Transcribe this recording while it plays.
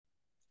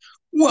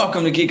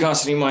Welcome to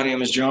Geekosity. My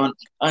name is John.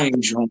 I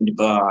am joined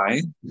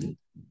by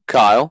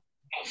Kyle.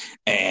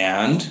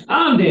 and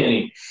I'm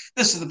Danny.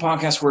 this is the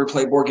podcast where we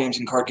play board games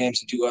and card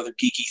games and do other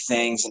geeky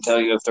things and tell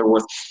you if they're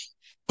worth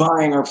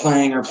buying or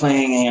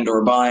playing and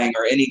or buying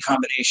or any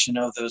combination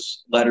of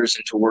those letters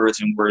into words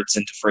and words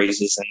into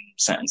phrases and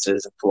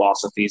sentences and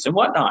philosophies and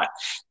whatnot.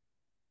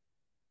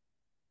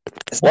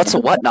 What's a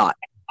whatnot?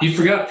 You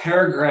forgot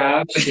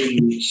paragraphs and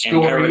And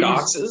stories.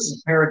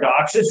 paradoxes.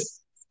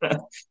 Paradoxes.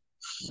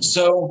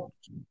 So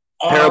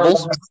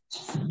Parables?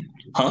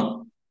 Huh?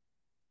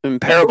 And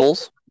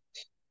parables.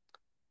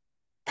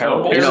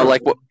 Parables? You know,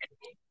 like what?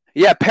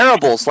 Yeah,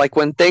 parables. Like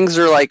when things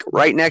are like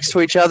right next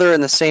to each other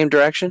in the same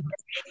direction.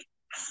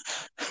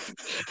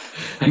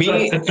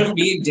 me and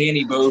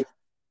Danny both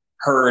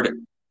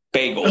heard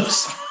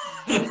bagels.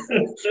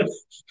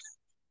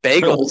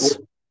 Bagels.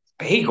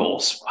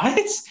 Bagels?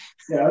 What?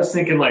 Yeah, I was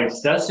thinking like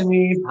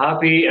sesame,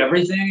 poppy,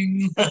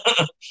 everything.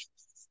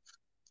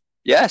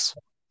 Yes,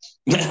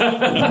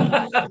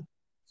 I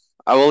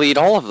will eat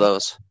all of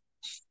those.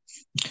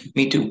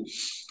 Me too.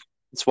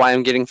 That's why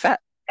I'm getting fat.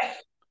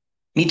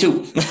 Me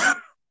too.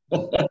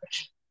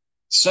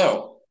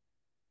 So,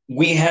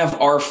 we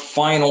have our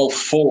final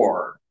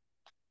four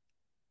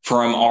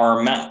from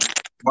our March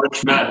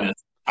Madness.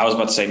 I was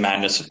about to say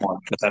Madness of March,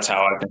 but that's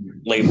how I've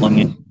been labeling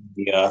it in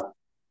the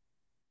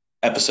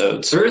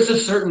episodes. There is a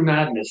certain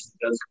madness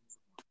that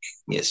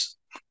Yes.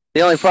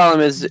 The only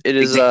problem is it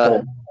is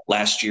Example,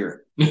 last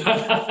year.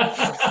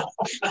 does.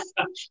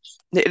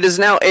 it is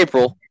now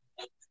April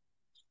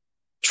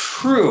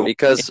True.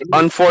 because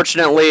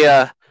unfortunately,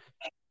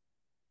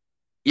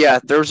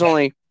 there's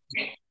only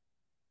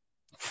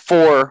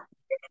 4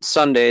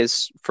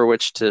 Sundays for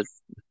which to,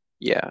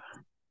 Yeah.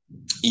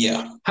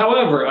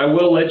 However, I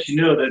will let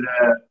you know that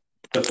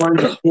the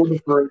final quarter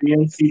for the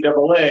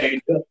NCAA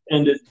just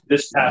ended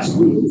this past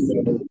week,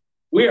 so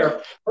we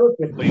are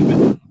perfectly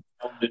within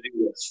time to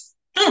do this.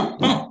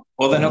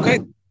 Well, then, okay.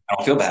 I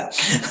don't feel bad.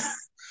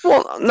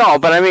 Well, no,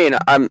 but I mean,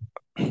 I'm,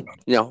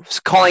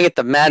 calling it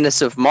the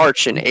Madness of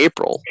March in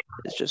April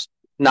is just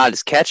not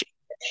as catchy.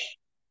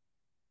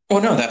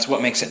 Well, no, that's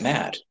what makes it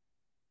mad.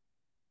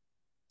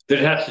 That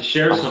it has to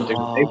share something.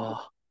 with people.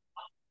 Oh.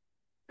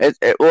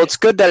 Well, it's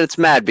good that it's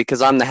mad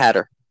because I'm the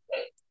Hatter.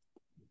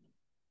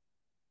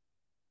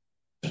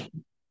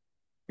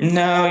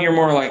 No, you're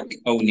more like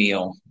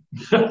O'Neill.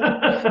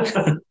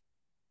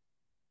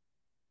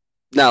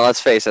 Now,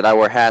 let's face it, I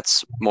wear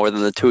hats more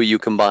than the two of you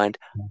combined.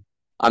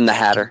 I'm the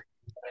Hatter.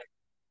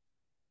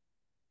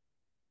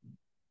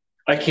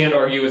 I can't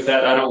argue with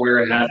that. I don't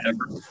wear a hat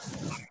ever.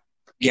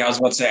 Yeah, I was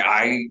about to say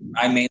I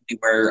mainly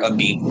wear a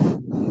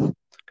beanie.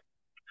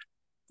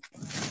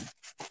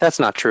 That's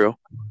not true.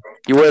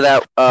 You wear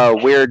that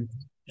weird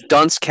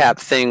dunce cap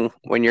thing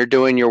when you're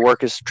doing your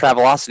work as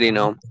Travelocity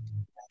Gnome.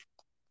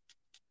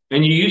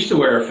 And you used to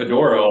wear a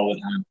fedora all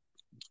the time.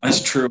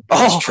 That's true.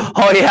 That's true.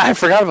 Oh yeah, I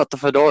forgot about the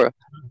fedora.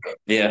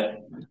 Yeah.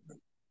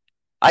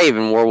 I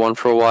even wore one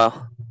for a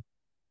while.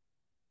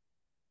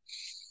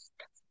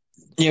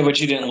 Yeah, but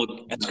you didn't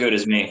look as good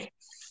as me.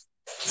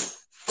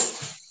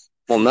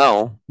 Well,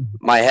 no,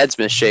 my head's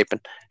misshapen.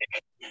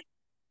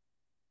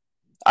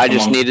 I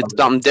just needed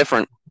something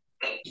different.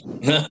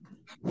 Then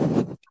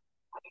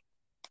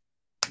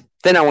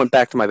I went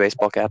back to my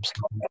baseball caps.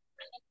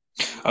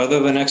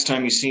 Although the next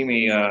time you see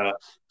me,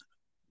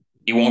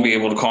 you won't be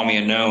able to call me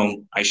a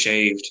gnome. I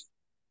shaved.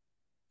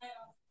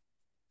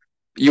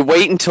 You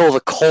wait until the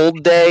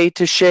cold day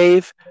to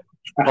shave?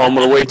 Oh, I'm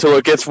going to wait till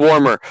it gets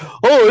warmer.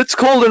 Oh, it's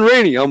cold and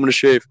rainy. I'm going to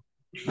shave.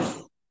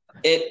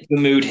 The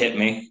mood hit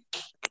me.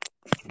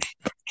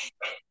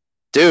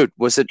 Dude,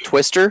 was it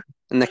Twister?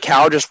 And the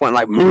cow just went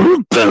like,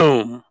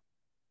 boom.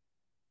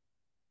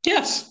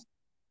 Yes.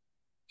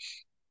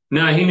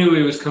 No, he knew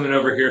he was coming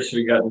over here, so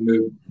he got in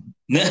the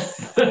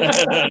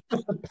mood.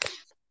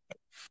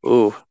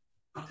 Ooh,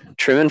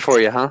 trimming for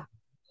you, huh?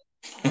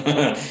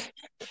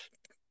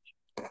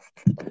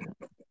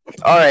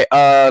 All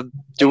right.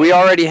 Do we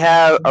already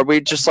have? Are we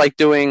just like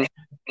doing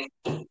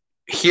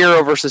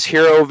hero versus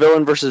hero,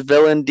 villain versus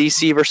villain,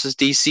 DC versus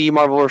DC,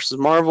 Marvel versus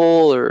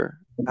Marvel, or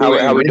how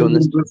are we doing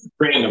this?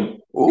 Random.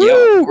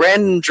 Ooh,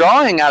 random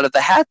drawing out of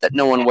the hat that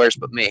no one wears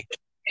but me.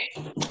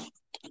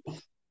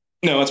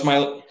 No, it's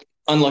my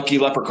unlucky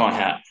leprechaun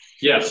hat.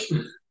 Yes.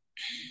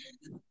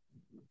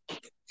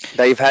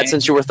 That you've had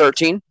since you were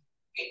 13,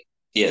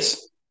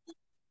 Yes.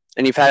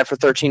 and you've had it for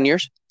 13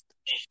 years.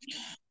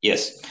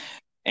 Yes.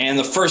 And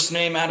the first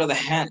name out of the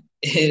hat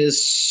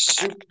is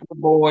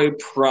Superboy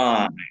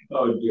Prime.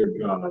 Oh, dear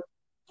God.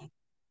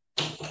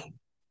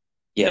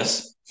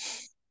 Yes.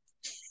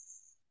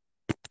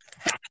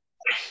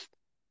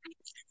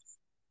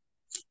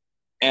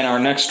 And our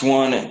next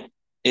one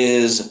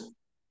is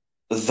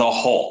the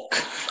Hulk.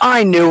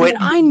 I knew it.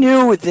 I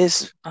knew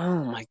this.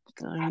 Oh my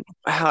God!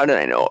 How did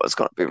I know it was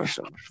going to be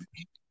so?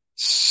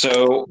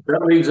 So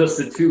That leaves us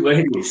the two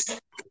ladies.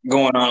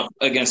 going on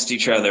against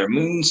each other,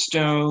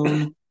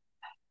 Moonstone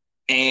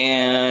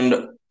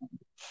and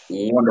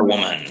Wonder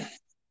Woman.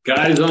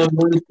 Guys on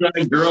one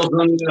side, girls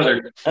on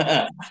the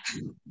other.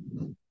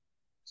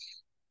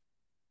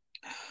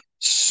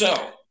 So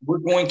we're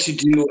going to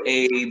do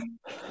I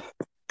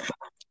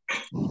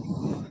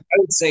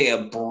would say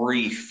a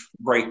brief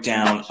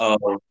breakdown of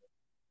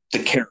the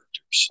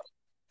characters.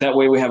 That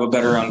way we have a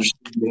better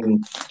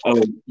understanding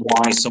of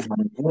why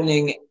someone is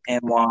winning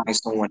and why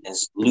someone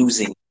is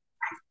losing.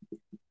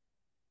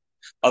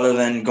 Other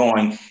than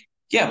going,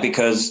 yeah,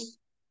 because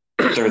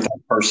they're that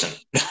person.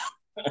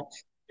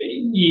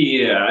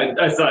 Yeah,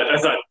 I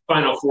thought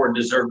Final Four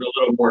deserved a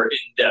little more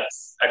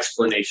in-depth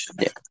explanation.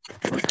 Yeah.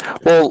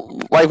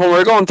 Well, like when we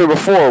were going through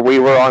before, we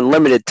were on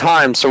limited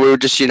time, so we were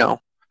just,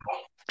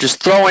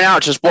 just throwing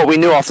out just what we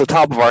knew off the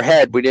top of our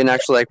head. We didn't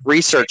actually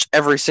research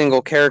every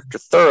single character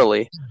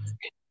thoroughly.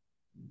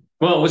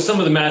 Well, with some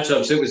of the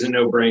matchups, it was a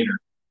no-brainer.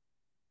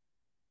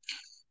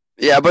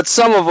 Yeah, but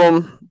some of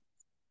them,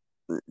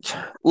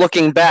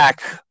 looking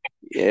back,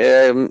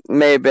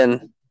 may have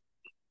been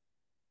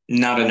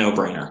not a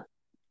no-brainer.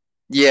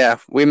 Yeah,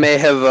 we may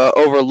have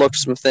overlooked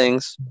some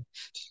things.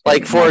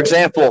 Like, for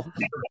example,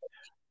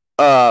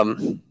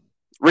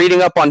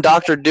 reading up on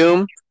Dr.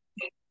 Doom,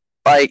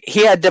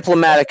 he had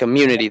diplomatic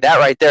immunity. That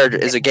right there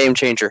is a game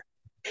changer.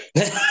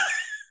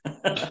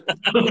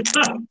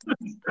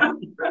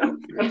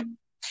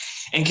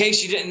 In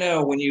case you didn't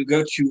know, when you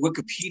go to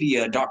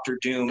Wikipedia, Dr.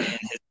 Doom and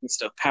his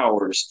list of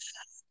powers,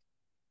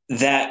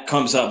 that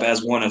comes up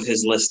as one of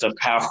his list of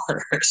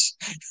powers.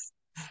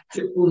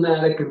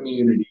 Diplomatic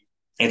immunity.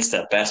 It's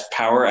the best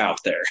power out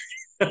there.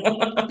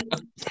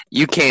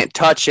 You can't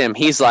touch him.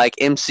 He's like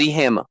MC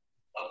Hammer.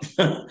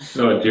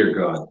 Oh, dear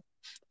God.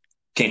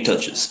 Can't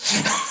touch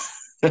us.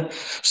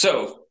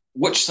 So,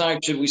 which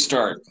side should we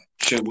start?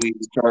 Should we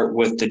start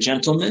with the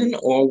gentlemen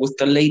or with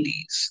the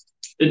ladies?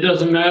 It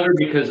doesn't matter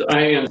because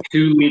I am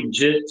too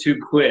legit to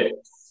quit.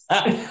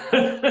 I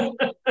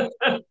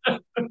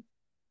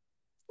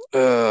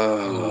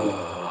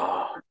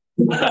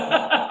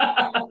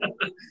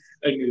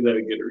knew that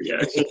would get a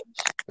reaction.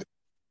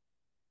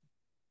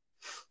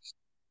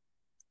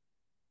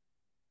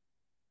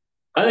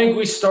 I think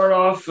we start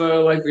off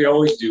like we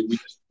always do. We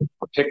just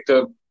pick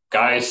the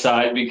guy's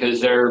side because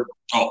they're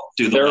on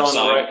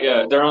the right.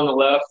 Yeah, they're on the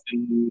left,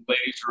 and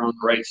ladies are on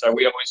the right side.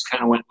 We always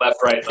kind of went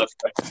left, right, left,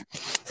 right.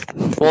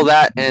 Well,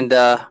 that and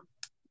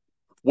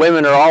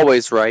women are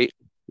always right.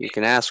 You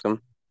can ask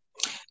them.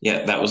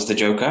 Yeah, that was the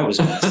joke I was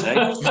going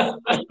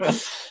to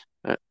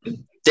say.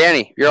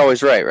 Danny, you're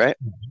always right, right?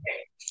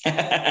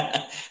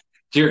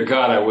 Dear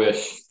God, I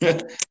wish.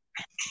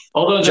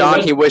 Although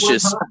John, he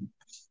wishes.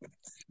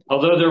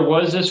 Although there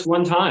was this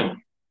one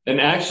time, and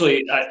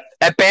actually,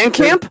 at band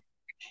camp.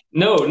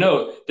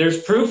 No,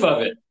 there's proof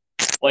of it.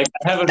 Like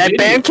I have a at video.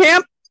 Band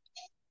camp.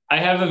 I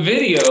have a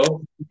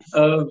video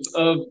of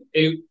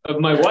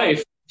my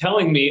wife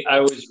telling me I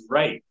was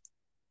right.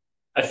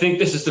 I think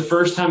this is the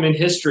first time in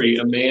history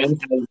a man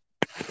has,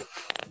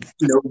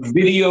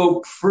 video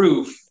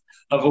proof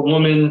of a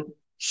woman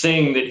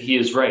saying that he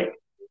is right.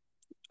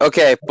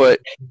 Okay,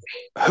 but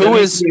who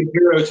is a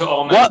hero to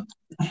all men?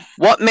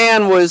 What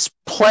man was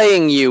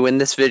playing you in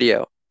this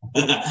video?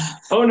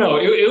 Oh no,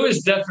 it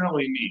was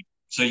definitely me.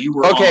 So you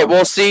were okay.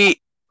 Well, see,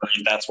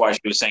 that's why she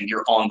was saying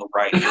you're on the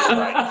right. You're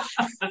right.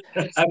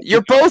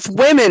 You're both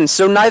women,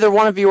 so neither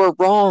one of you are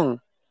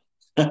wrong,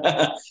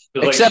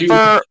 except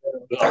for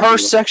her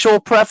sexual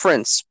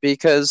preference.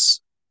 Because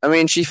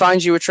she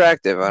finds you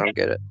attractive. I don't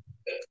get it.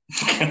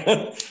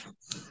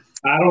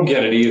 I don't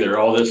get it either.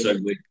 All this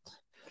ugly.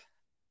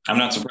 I'm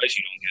not surprised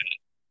you don't get it.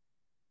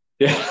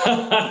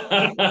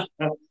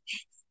 Yeah.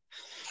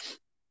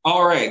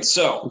 All right,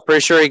 so I'm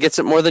pretty sure he gets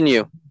it more than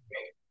you.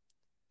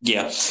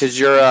 Yeah, because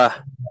you're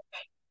a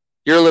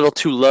little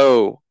too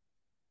low.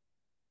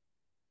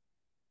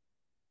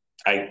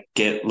 I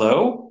get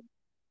low.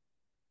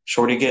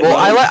 Shorty get well,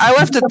 low. I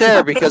left it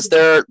there because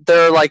there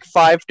are like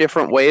 5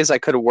 different ways I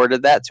could have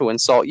worded that to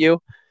insult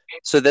you.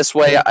 So this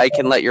way I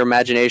can let your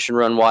imagination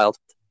run wild.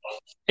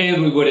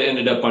 And we would have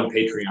ended up on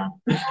Patreon.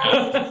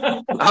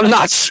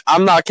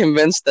 I'm not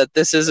convinced that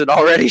this isn't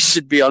already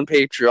should be on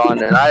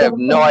Patreon, and I have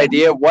no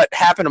idea what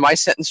happened to my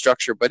sentence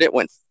structure, but it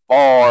went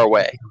far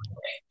away.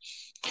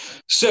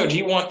 So, do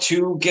you want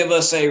to give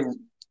us the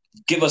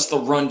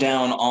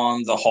rundown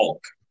on the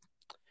Hulk?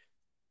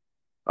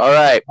 All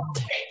right.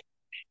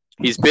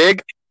 He's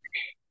big.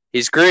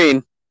 He's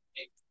green.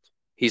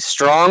 He's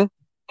strong.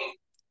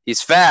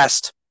 He's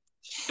fast.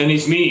 And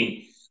he's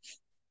mean.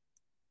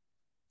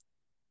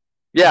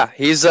 Yeah,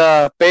 he's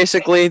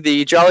basically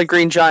the Jolly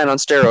Green Giant on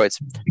steroids.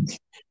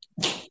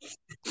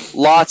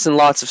 Lots and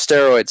lots of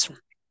steroids.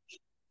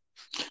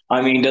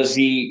 Does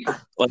he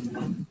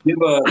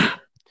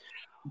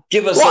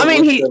give us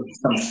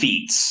some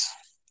feats?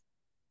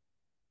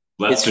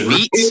 His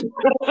feats?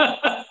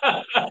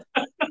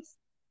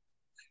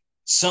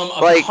 Some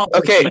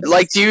okay,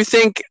 do you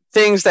think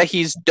things that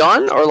he's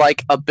done or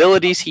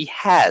abilities he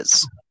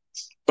has?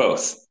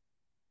 Both.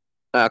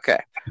 Okay.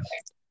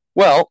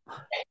 Well,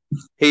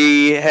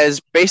 he has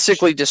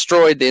basically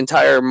destroyed the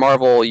entire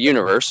Marvel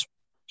universe.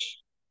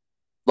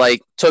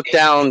 Took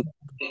down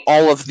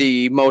all of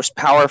the most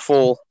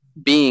powerful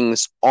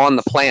beings on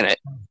the planet.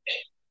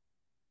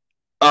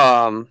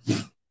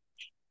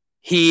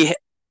 he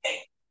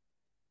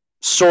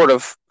sort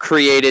of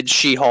created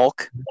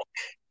She-Hulk.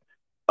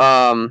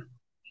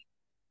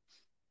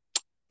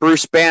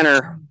 Bruce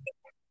Banner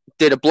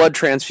did a blood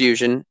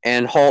transfusion,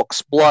 and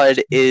Hulk's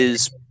blood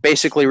is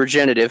basically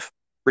regenerative.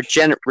 It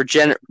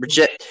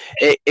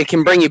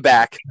can bring you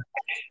back.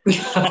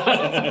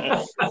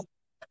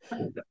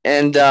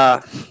 And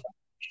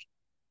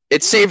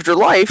it saved her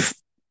life,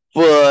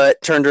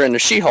 but turned her into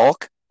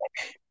She-Hulk.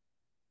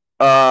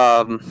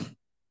 Her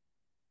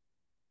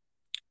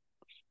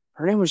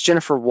name was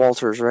Jennifer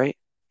Walters, right?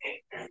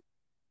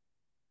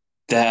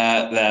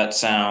 That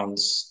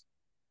sounds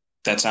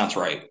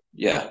right.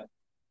 Yeah.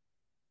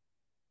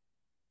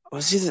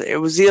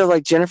 It was either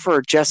like Jennifer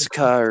or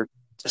Jessica or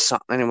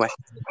something. Anyway,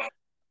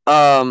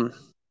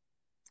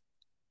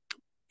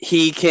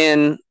 he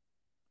can.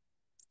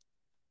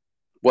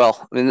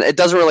 Well, I mean, it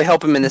doesn't really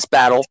help him in this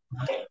battle,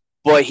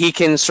 but he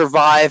can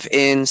survive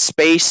in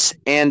space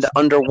and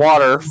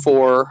underwater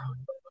for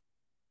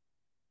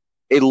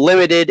a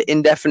limited,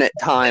 indefinite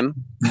time.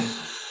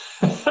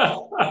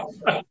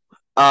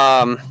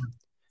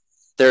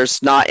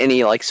 There's not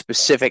any like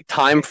specific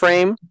time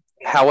frame.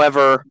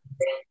 However,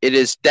 it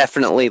is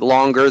definitely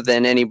longer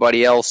than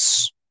anybody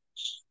else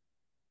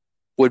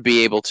would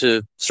be able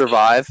to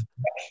survive.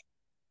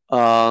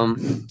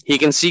 He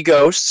can see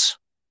ghosts,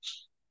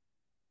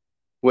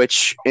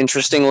 which,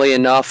 interestingly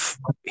enough,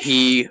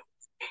 he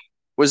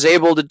was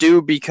able to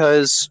do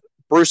because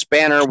Bruce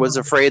Banner was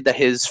afraid that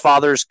his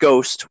father's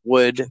ghost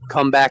would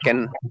come back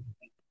and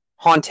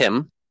haunt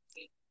him.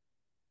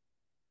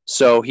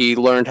 So he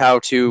learned how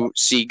to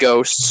see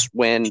ghosts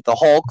when the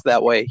Hulk,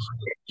 that way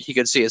he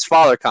could see his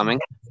father coming.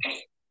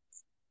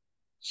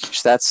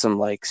 That's some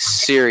like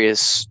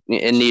serious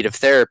in need of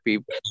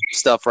therapy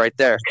stuff right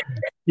there.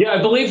 Yeah,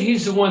 I believe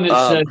he's the one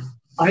that said,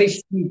 I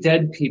see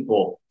dead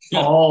people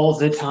all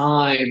the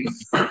time.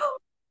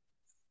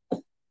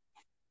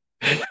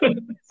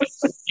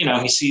 You know,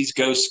 he sees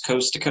ghosts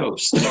coast to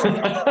coast.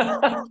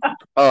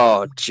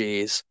 Oh,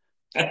 jeez.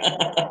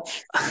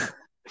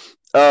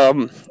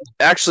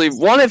 Actually,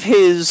 one of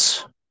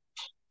his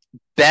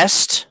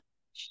best,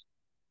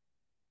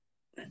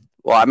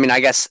 well, I mean, I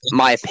guess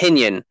my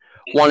opinion,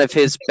 one of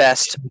his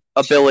best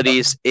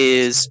abilities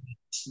is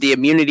the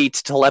immunity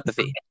to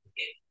telepathy.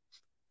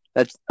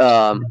 That's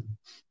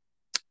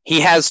he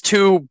has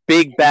two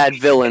big bad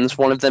villains,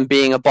 one of them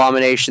being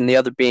Abomination, the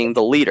other being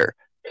the Leader.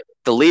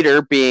 The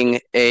Leader, being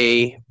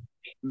a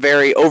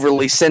very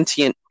overly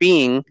sentient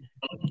being,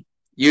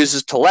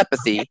 uses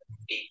telepathy,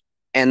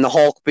 and the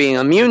Hulk, being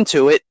immune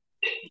to it,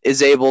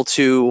 is able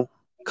to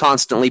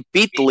constantly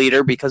beat the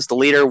Leader because the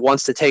Leader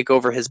wants to take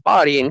over his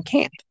body and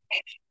can't.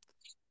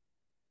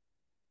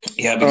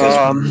 Yeah,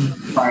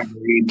 because trying to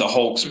read the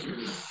Hulk's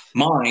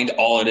mind,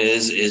 all it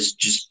is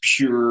just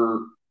pure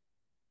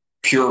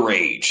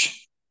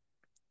rage.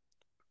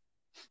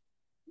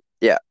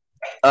 Yeah.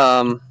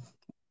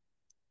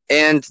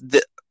 And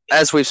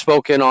as we've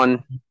spoken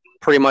on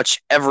pretty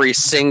much every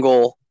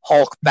single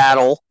Hulk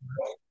battle,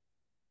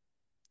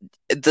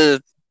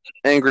 the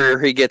angrier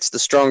he gets, the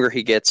stronger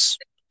he gets.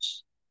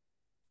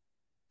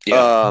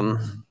 Yeah.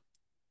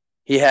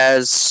 He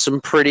has some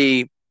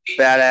pretty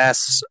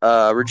badass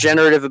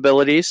regenerative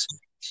abilities,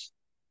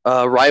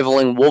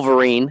 rivaling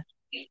Wolverine.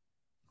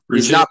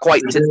 He's not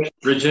quite...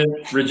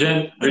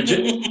 Regen.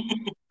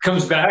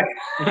 Comes back.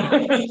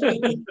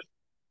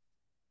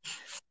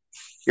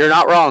 You're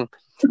not wrong.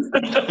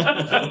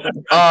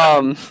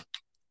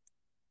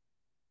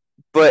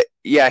 But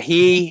yeah,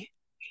 he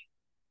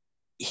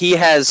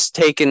has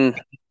taken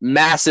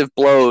massive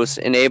blows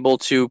and able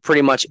to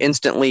pretty much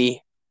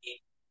instantly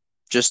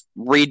just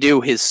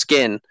redo his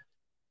skin.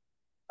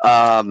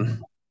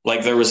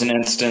 Like there was an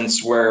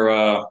instance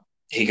where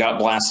he got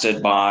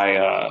blasted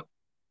by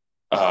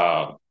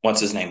what's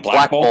his name?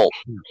 Black Bolt?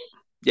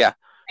 Yeah.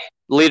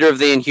 Leader of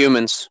the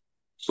Inhumans.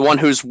 The one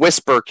whose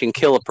whisper can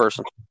kill a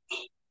person.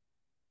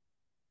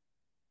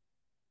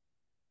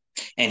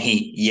 And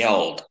he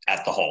yelled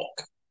at the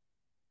Hulk.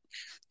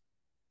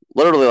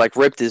 Literally, like,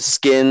 ripped his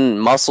skin,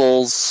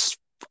 muscles,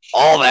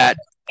 all that.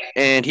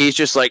 And he's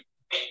just like,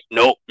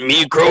 nope,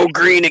 me grow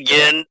green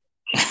again.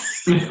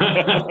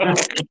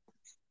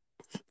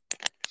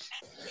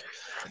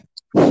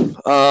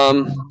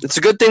 It's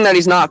a good thing that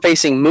he's not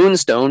facing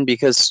Moonstone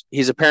because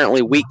he's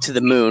apparently weak to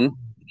the moon.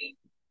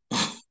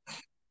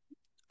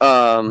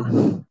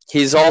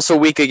 He's also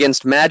weak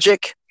against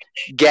magic,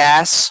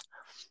 gas,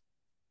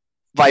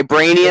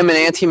 vibranium,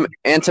 and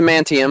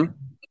antimantium.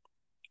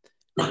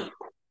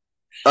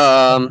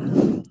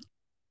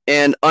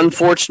 And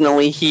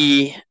unfortunately,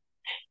 he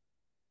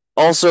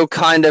also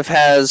kind of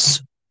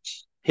has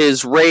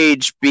his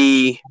rage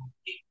be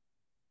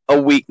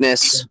a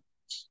weakness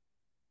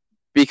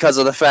because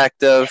of the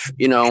fact of,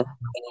 you know,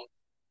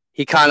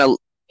 he kind of,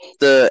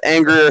 the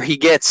angrier he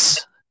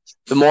gets,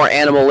 the more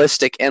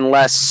animalistic and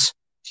less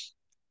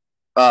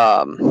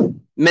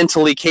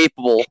mentally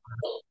capable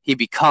he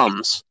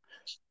becomes.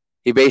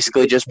 He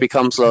basically just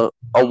becomes a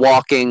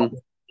walking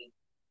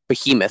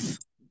behemoth.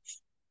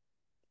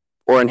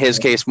 Or in his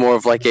case, more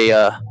of like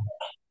a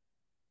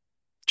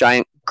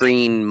giant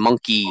green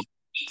monkey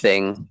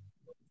thing.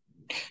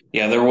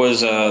 Yeah, there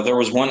was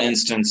one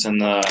instance in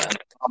the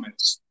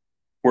comics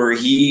where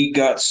he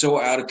got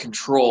so out of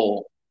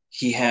control,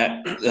 he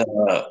had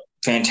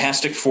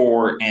Fantastic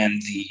Four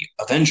and the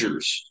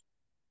Avengers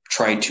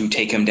tried to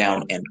take him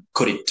down and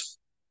couldn't.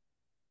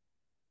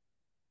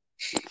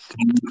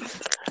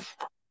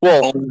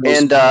 Well,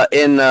 and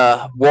in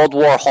World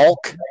War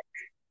Hulk,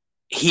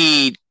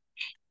 he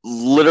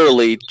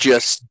literally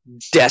just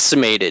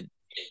decimated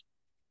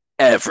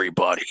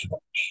everybody.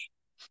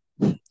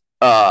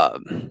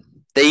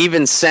 They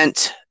even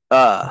sent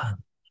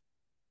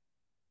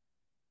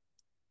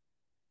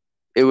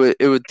it was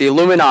the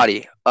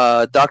Illuminati,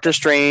 Doctor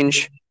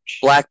Strange,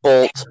 Black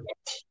Bolt,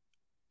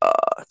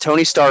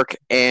 Tony Stark,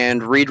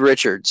 and Reed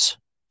Richards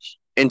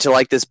into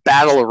like this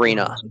battle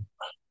arena,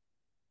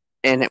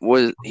 and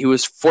he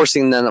was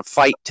forcing them to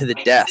fight to the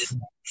death.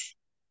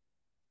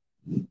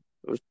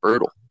 It was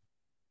brutal.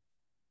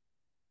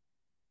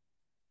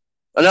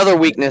 Another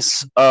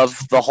weakness of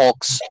the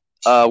Hulk's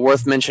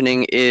worth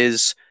mentioning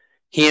is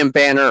he and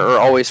Banner are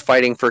always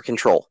fighting for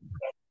control.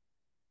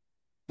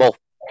 Well,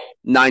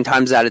 9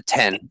 times out of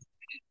 10.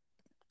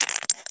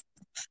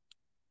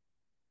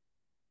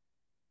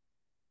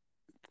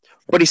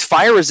 But he's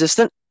fire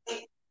resistant.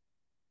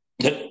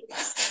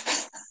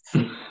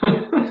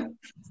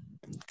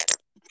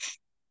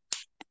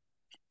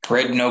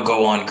 Red no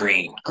go on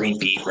green. Green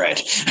beat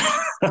red.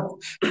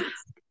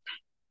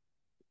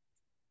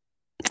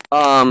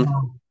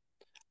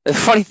 The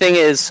funny thing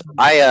is,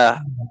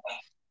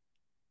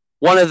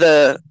 one of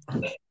the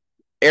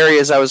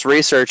areas I was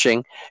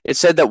researching, it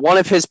said that one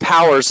of his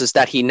powers is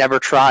that he never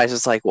tries.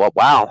 It's like, well,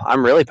 wow,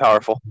 I'm really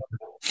powerful.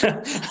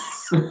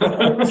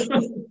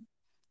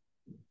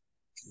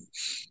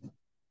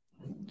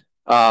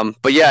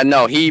 But yeah,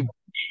 no, he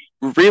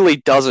really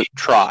doesn't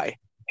try.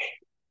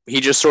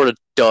 He just sort of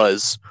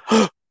does.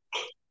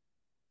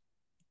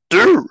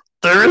 Dude,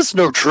 there is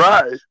no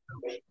try.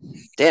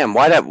 Damn,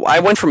 I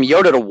went from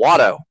Yoda to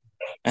Watto.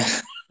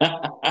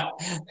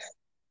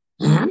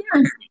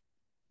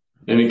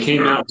 And it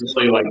came out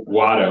really like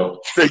Watto.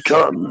 They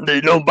come,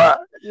 they know by.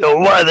 Yo,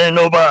 why they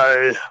know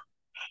by?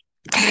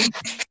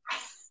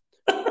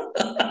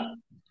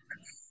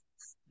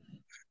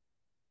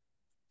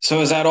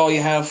 So is that all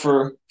you have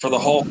for the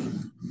Hulk?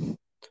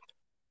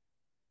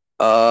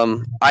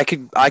 I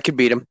could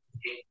beat him.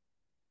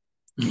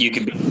 You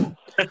could beat him.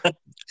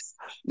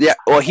 Yeah,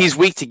 well, he's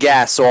weak to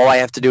gas, so all I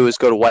have to do is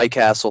go to White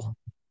Castle.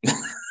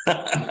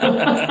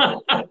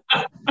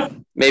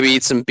 Maybe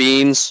eat some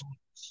beans.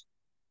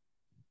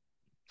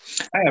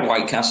 I had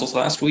White Castles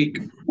last week.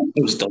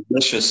 It was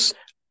delicious.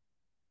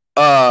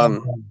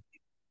 The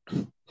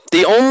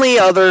only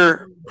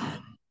other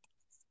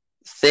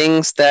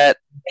things that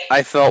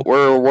I felt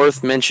were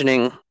worth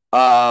mentioning,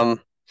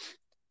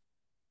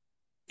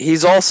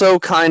 he's also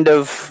kind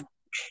of,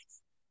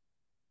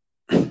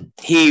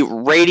 he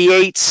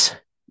radiates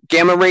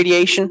gamma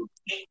radiation,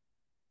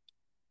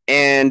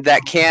 and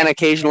that can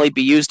occasionally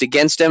be used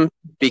against him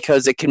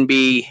because it can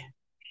be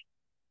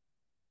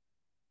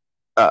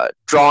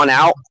drawn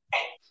out.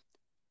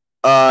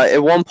 At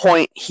one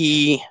point,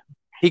 he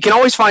can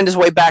always find his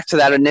way back to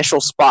that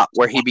initial spot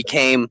where he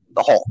became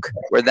the Hulk,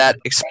 where that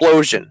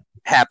explosion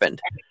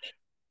happened.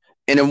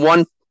 And in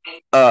one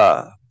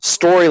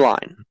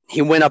storyline,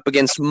 he went up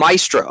against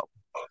Maestro,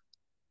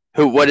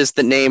 what is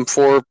the name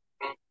for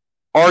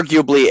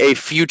arguably a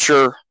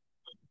future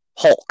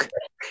Hulk.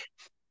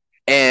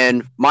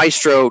 And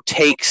Maestro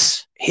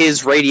takes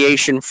his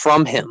radiation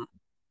from him.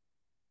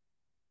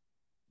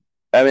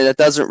 I mean, that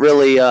doesn't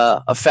really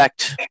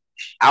affect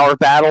our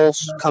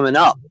battles coming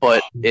up,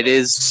 but it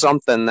is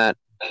something that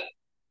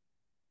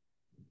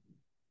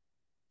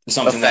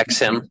affects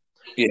him.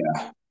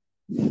 Yeah.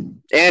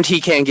 And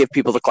he can give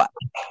people the clap.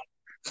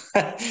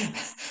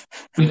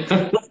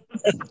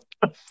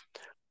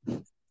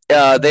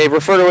 They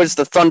refer to it as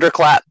the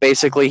thunderclap.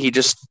 Basically,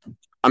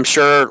 I'm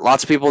sure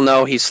lots of people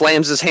know, he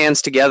slams his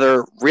hands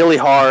together really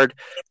hard,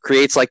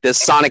 creates like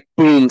this sonic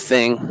boom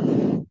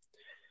thing,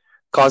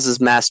 causes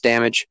mass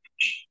damage.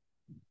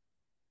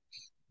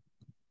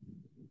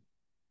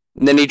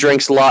 And then he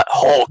drinks a lot.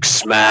 Hulk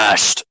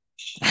smashed.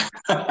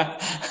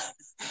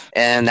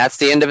 And that's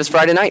the end of his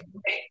Friday night.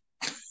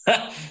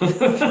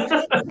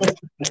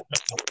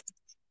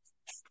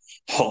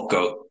 Hulk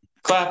go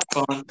clap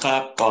on,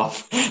 clap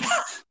off.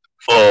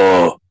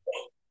 Oh,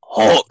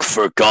 Hulk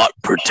forgot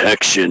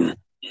protection.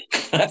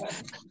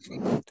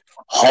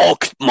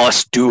 Hulk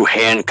must do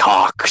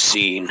Hancock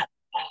scene.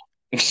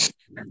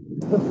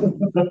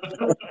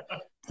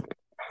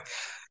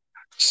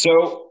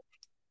 So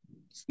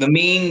the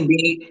mean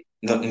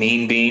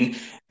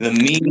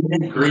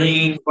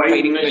green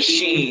fighting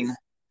machine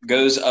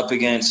goes up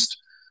against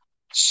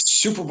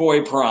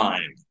Superboy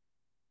Prime.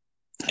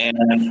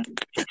 And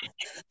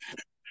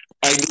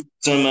I did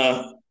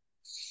some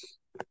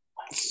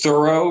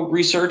thorough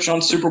research on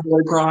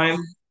Superboy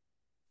Prime.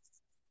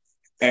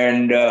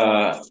 And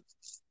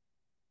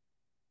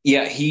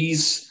yeah,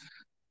 he's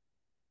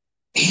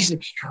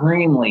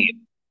extremely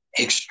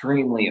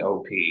extremely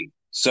OP.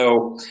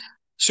 So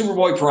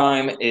Superboy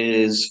Prime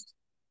is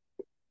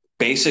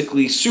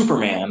basically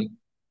Superman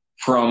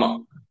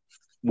from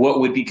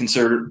what would be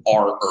considered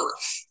our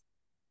Earth,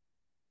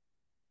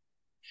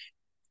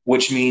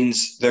 which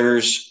means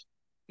there's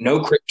no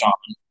Krypton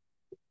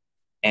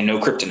and no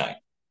kryptonite.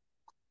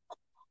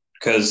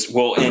 Because,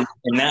 well, in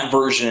that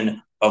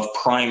version of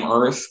Prime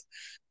Earth,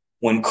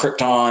 when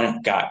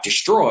Krypton got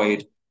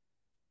destroyed,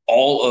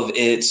 all of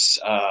its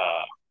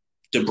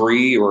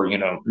debris or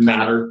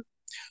Matter.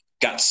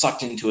 got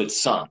sucked into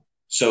its sun.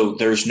 So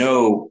there's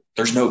no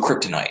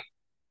kryptonite.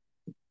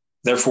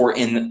 Therefore,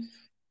 in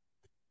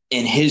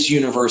his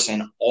universe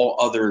and all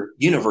other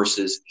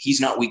universes,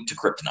 he's not weak to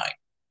kryptonite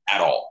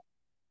at all.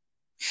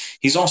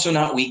 He's also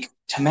not weak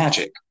to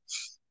magic.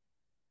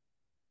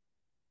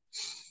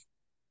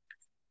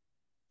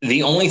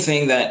 The only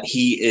thing that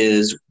he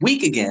is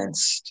weak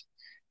against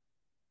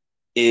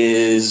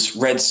is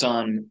red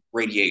sun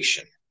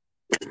radiation.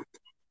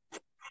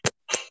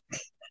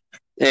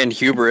 And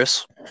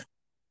hubris.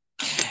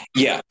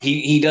 Yeah,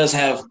 he does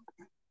have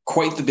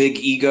quite the big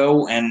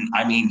ego. And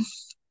I mean,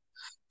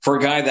 for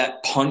a guy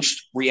that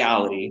punched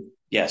reality,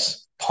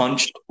 yes,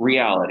 punched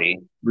reality,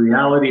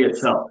 Reality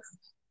itself.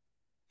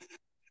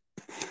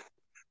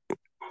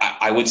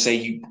 I would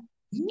say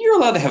you're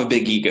allowed to have a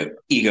big ego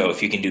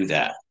if you can do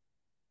that.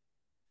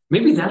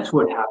 Maybe that's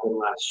what happened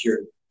last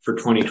year for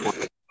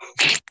 2020.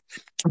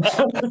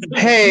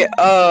 Hey,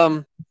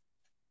 how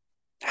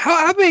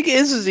big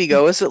is his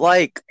ego? Is it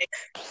like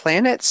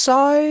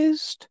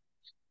planet-sized?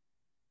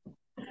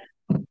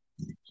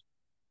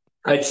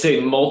 I'd say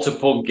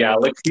multiple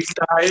galaxy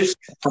size.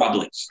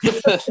 Probably.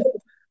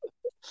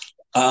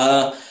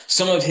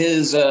 Some of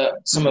his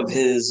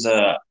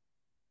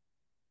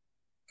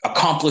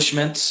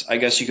accomplishments, I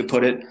guess you could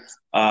put it.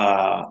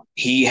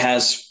 He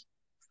has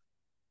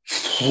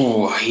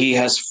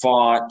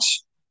fought.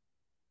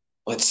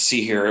 Let's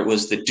see here. It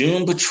was the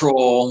Doom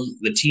Patrol,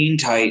 the Teen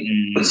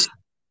Titans,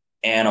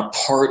 and a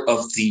part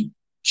of the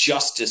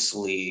Justice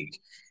League,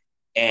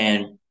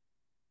 and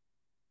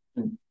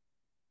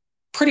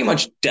pretty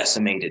much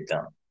decimated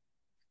them.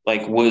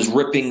 Like, was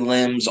ripping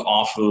limbs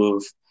off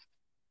of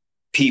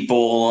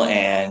people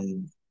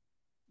and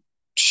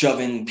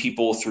shoving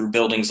people through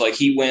buildings. Like,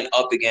 he went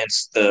up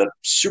against the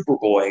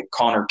Superboy,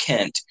 Connor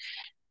Kent,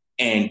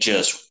 and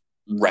just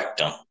wrecked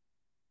him.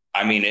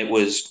 I mean, it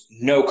was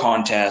no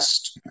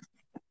contest.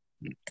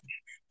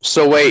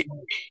 So wait,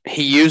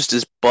 he used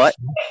his butt?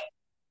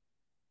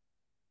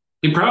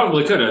 He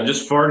probably could have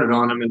just farted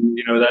on him, and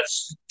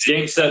that's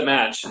game set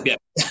match. Yeah.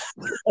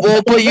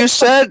 Well, but you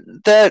said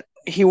that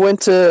he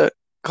went to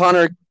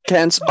Connor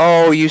Kent's.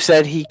 Oh, you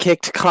said he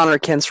kicked Connor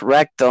Kent's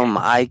rectum.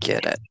 I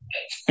get it.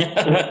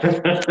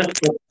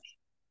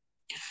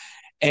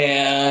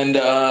 And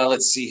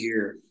let's see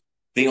here.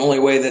 The only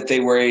way that they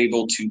were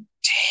able to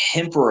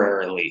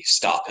temporarily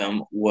stop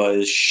him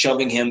was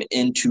shoving him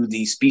into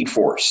the Speed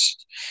Force.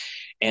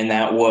 And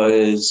that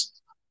was,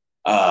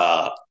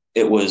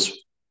 it was,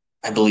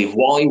 I believe,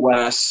 Wally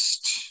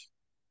West,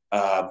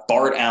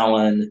 Bart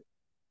Allen,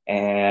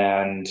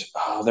 and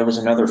there was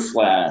another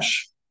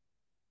Flash.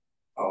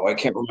 Oh, I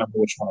can't remember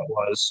which one it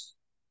was.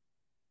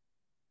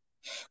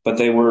 But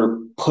they were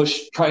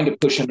trying to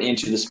push him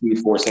into the Speed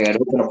Force. They had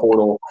opened a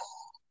portal,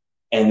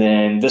 and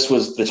then this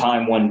was the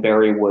time when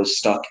Barry was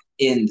stuck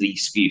in the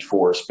Speed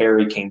Force.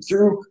 Barry came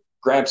through,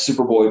 grabbed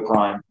Superboy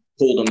Prime,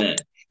 pulled him in.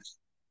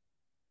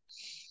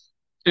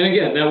 And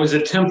again, that was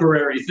a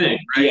temporary thing,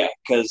 right? Yeah,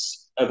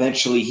 because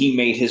eventually he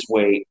made his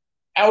way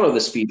out of the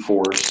Speed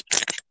Force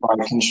by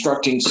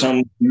constructing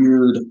some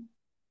weird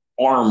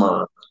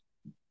armor,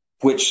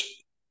 which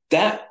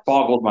that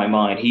boggled my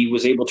mind. He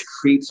was able to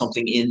create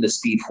something in the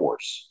Speed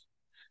Force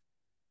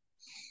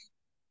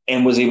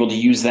and was able to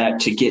use that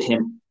to get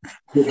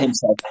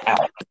himself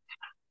out.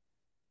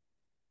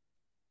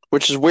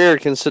 Which is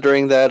weird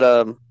considering that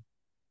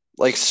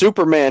like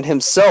Superman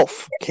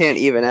himself can't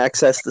even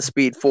access the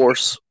Speed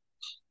Force.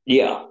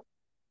 Yeah.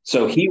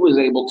 So he was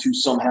able to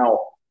somehow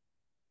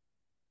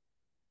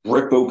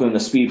rip open the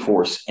Speed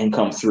Force and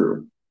come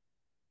through.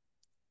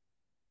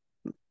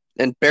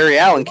 And Barry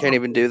Allen can't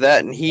even do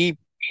that, and he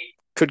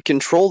could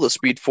control the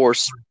Speed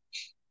Force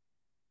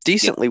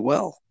decently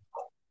well.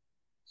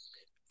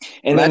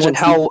 And imagine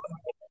how.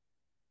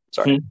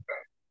 Sorry. Hmm?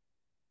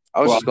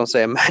 I was just going to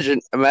say,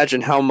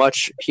 imagine how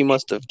much he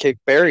must have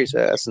kicked Barry's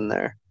ass in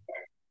there.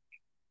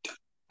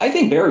 I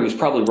think Barry was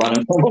probably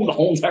running from him the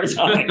whole entire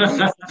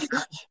time.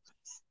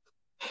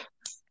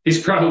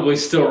 He's probably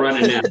still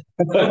running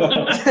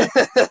now.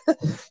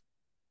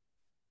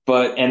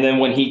 And then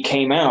when he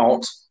came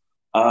out,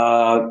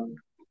 it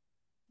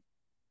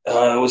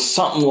was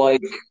something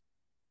like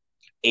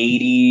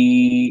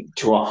 80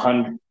 to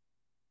 100.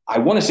 I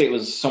want to say it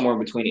was somewhere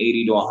between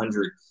 80 to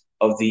 100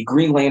 of the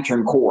Green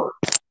Lantern Corps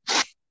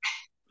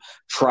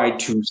tried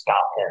to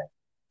stop him,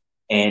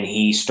 and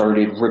he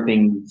started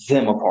ripping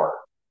them apart.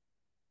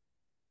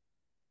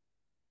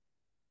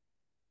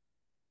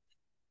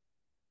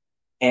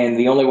 And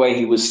the only way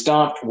he was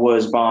stopped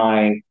was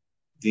by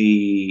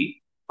the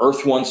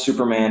Earth 1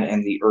 Superman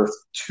and the Earth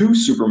 2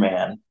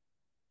 Superman,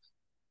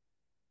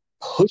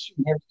 pushing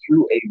him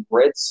through a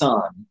red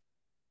sun,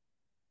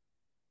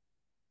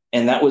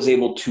 and that was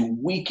able to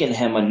weaken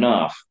him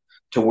enough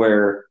to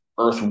where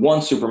Earth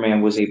 1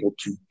 Superman was able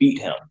to beat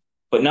him,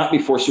 but not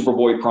before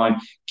Superboy Prime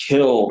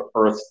killed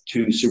Earth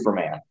 2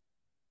 Superman.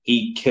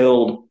 He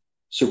killed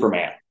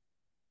Superman.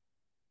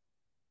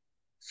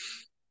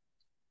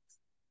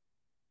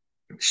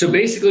 So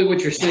basically,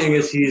 what you're saying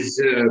is he's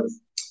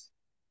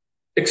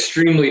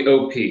extremely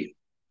OP.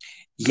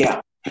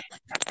 Yeah.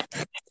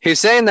 He's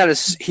saying that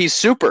he's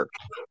super,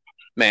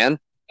 man.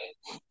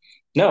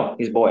 No,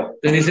 he's boy.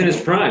 Then he's in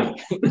his prime.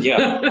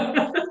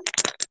 Yeah.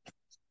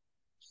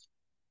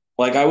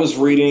 Like I was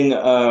reading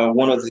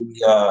one of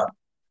the,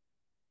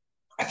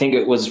 I think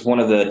it was one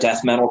of the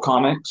death metal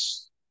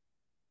comics,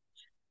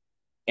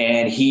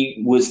 and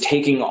he was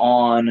taking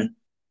on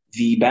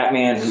the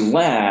Batman Who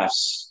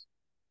Laughs,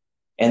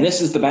 and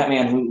this is the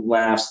Batman Who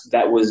Laughs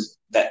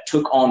that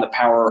took on the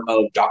power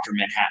of Dr.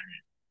 Manhattan.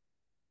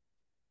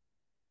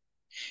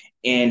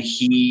 And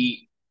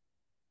he,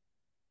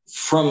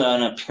 from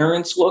an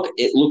appearance look,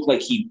 it looked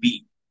like he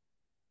beat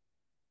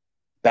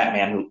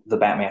the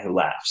Batman Who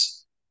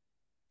Laughs.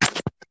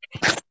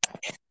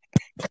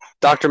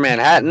 Dr.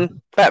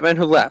 Manhattan, Batman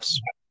Who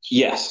Laughs.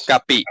 Yes.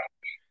 Got beat.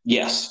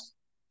 Yes.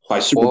 By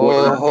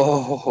Superboy.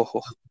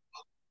 Whoa.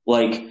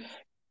 Like,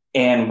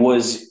 and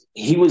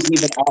he was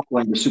even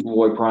offering to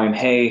Superboy Prime,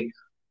 hey,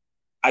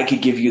 I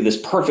could give you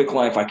this perfect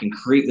life. I can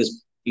create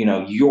this,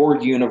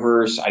 your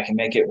universe. I can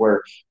make it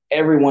where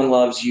everyone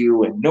loves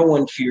you and no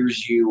one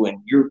fears you,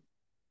 and you're,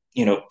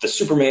 the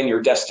Superman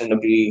you're destined to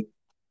be,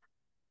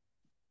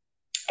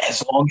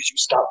 as long as you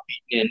stop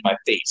beating in my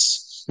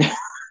face.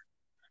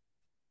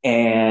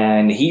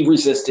 And he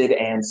resisted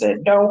and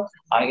said, no,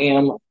 I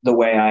am the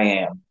way I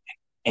am,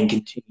 and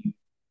continued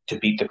to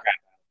beat the crap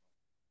out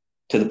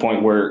of him, to the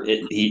point where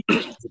it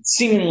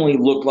seemingly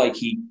looked like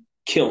he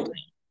killed him.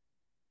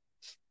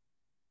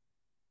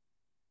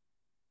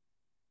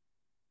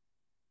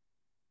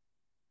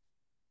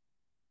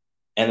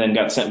 And then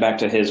got sent back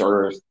to his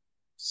Earth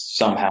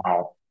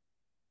somehow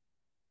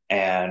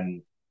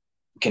and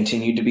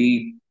continued to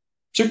be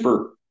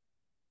Superboy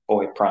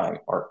Prime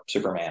or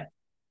Superman.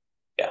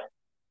 Yeah.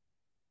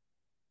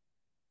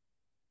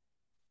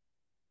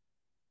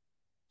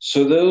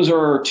 So those are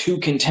our two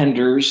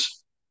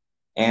contenders.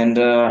 And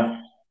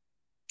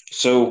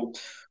so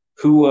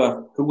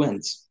who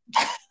wins?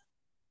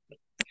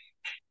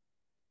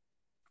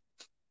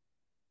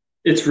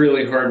 It's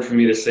really hard for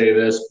me to say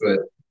this, but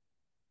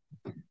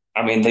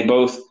I mean, they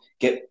both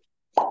get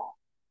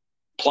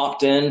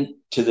plopped in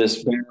to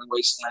this barren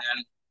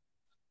wasteland.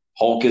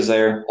 Hulk is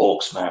there,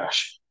 Hulk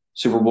smash.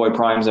 Superboy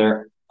Prime's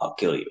there, I'll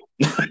kill you.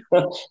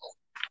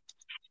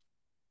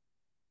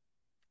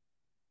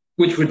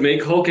 which would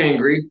make Hulk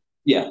angry.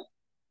 Yeah.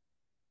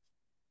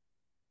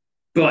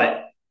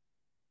 But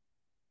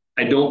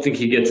I don't think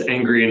he gets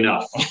angry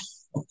enough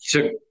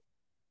to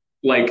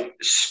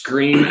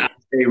scream at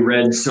a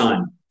red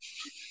sun.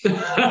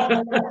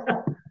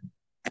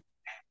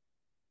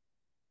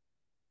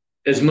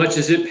 As much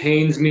as it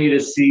pains me to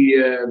see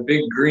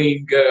Big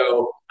Green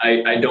go,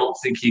 I don't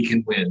think he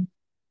can win.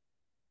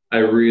 I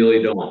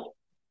really don't.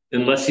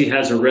 Unless he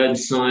has a red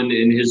sun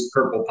in his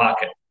purple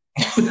pocket.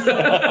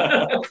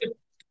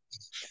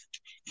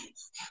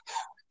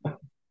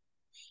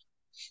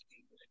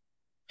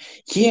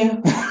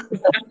 Yeah.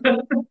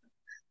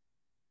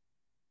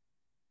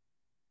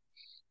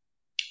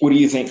 What do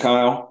you think,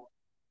 Kyle?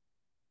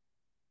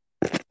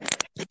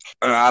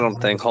 I don't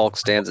think Hulk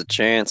stands a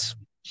chance.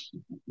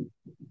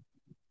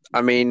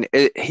 I mean,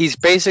 he's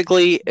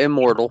basically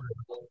immortal.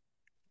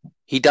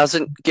 He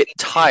doesn't get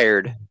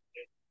tired,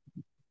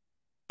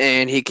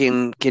 and he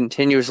can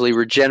continuously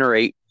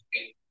regenerate,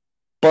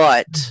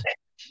 but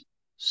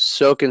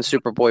so can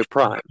Superboy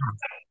Prime.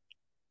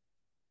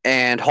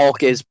 And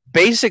Hulk is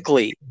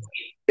basically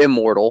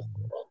immortal,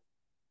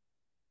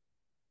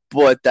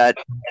 but that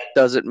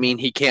doesn't mean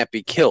he can't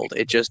be killed.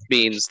 It just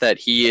means that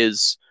he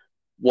is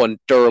one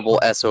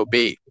durable SOB.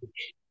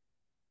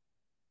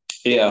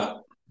 Yeah.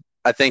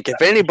 I think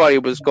if anybody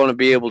was going to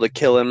be able to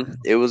kill him,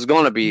 it was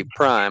going to be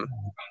Prime.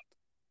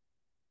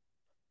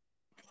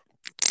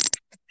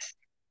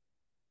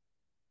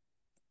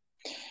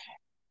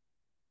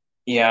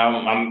 Yeah,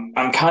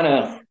 I'm kind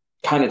of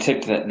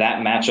ticked that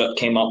matchup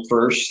came up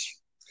first.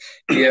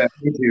 Yeah,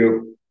 me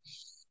too.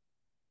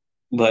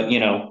 But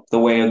the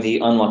way of the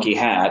unlucky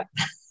hat.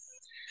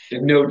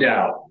 No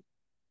doubt.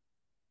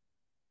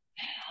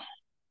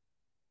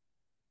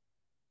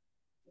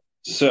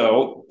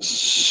 So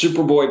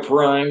Superboy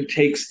Prime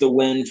takes the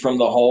win from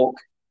the Hulk.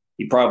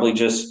 He probably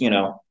just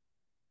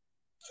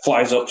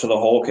flies up to the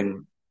Hulk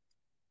and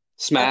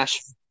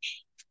smash.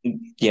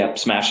 Yeah,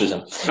 smashes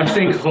him. I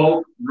think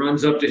Hulk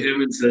runs up to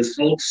him and says,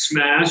 Hulk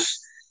smash,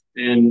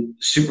 and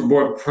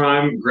Superboy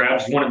Prime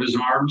grabs one of his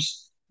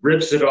arms,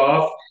 rips it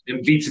off,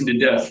 and beats him to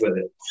death with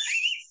it.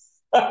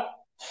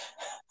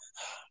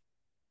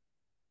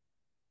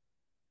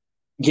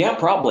 Yeah,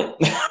 probably.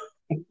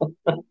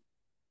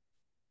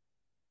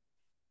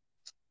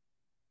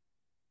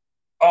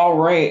 All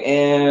right,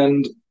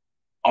 and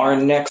our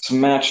next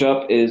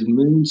matchup is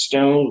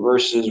Moonstone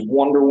versus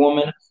Wonder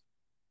Woman.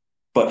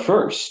 But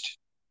first,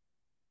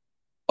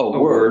 a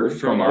word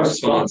from our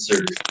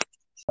sponsors.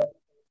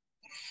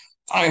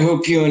 I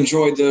hope you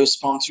enjoyed those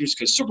sponsors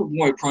because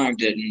Superboy Prime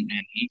didn't,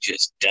 and he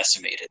just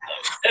decimated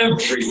them.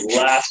 Every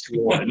last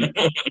one.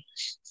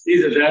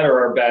 Either that or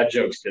our bad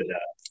jokes did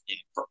that.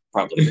 Yeah,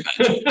 probably bad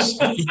jokes.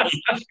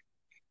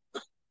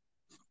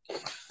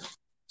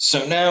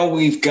 So now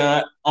we've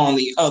got on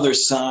the other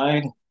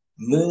side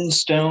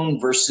Moonstone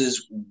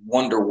versus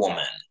Wonder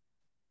Woman.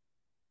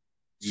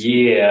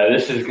 Yeah,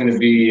 this is gonna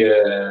be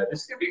a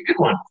good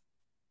one.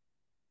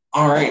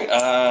 All right,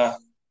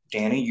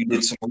 Danny, you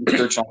did some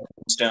research on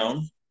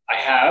Moonstone. I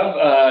have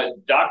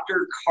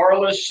Dr.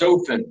 Carla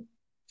Chopin,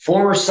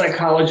 former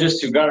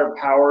psychologist who got her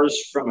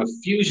powers from a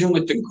fusion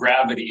with the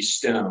Gravity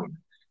Stone,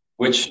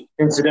 which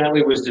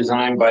incidentally was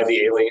designed by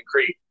the alien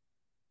Kree.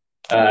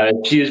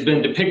 She has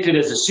been depicted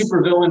as a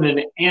supervillain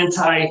and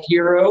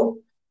anti-hero,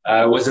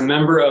 was a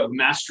member of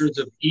Masters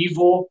of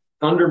Evil,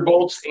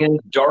 Thunderbolts, and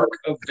Dark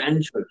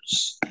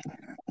Avengers.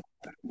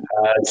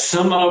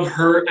 Some of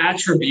her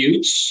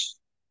attributes: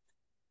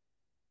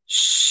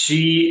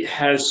 she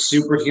has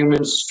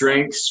superhuman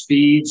strength,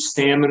 speed,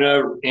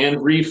 stamina,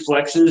 and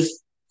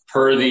reflexes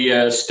per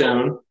the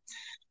stone,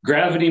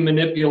 gravity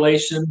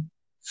manipulation,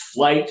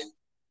 flight,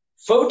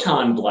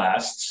 photon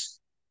blasts,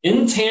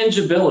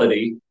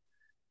 intangibility,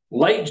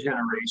 light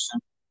generation,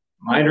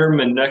 minor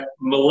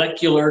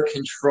molecular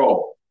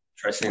control.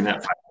 Try saying that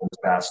 5 times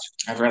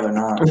fast. I'd rather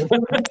not.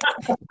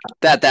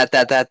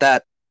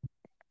 That.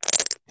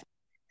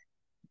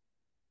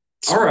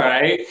 All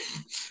right.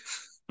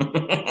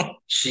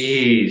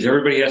 Jeez,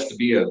 everybody has to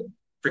be a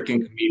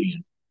freaking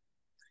comedian.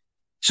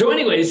 So,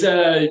 anyways,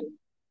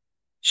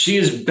 she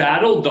has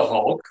battled the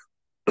Hulk,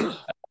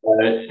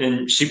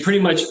 and she pretty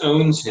much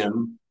owns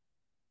him,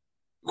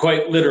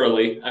 quite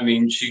literally. I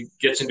mean, she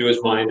gets into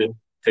his mind and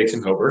takes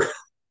him over.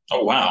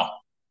 Oh, wow.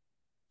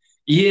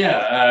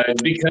 Yeah,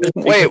 because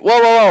Wait,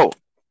 whoa.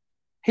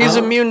 He's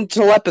immune to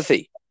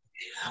telepathy.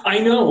 I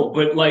know,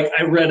 but like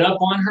I read up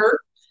on her,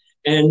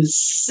 and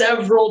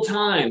several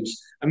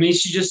times, I mean,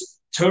 she just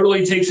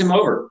totally takes him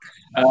over.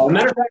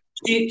 Matter of fact,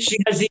 she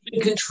has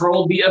even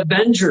controlled the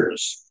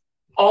Avengers,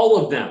 all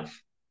of them.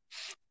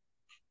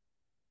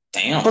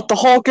 Damn. But the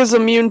Hulk is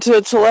immune to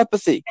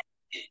telepathy.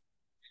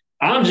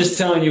 I'm just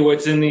telling you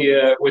what's in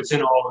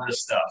all of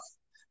this stuff.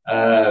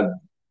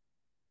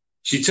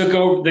 She took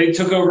over. They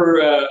took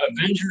over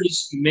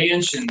Avengers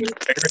Mansion with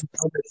Baron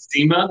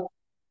Zemo.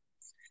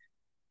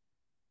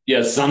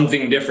 Yeah,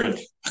 something different.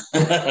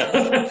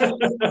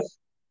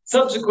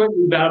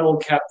 Subsequently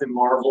battled Captain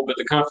Marvel, but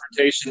the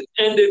confrontation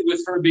ended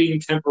with her being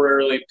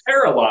temporarily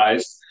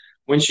paralyzed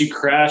when she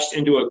crashed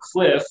into a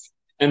cliff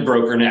and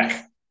broke her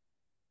neck.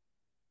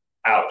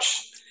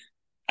 Ouch.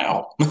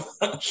 Ow.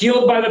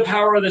 Healed by the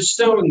power of the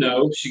stone,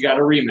 though, she got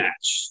a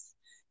rematch.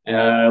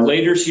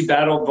 Later, she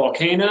battled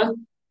Volcana.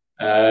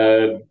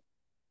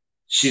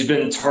 She's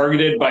been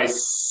targeted by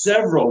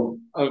several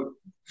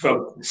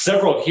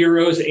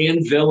heroes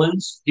and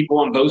villains, people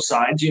on both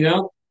sides, you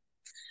know.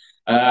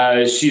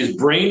 She has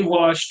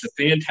brainwashed the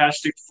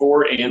Fantastic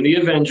Four and the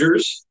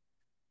Avengers.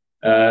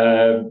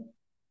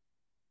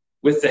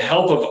 With the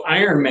help of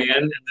Iron Man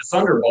and the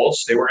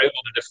Thunderbolts, they were able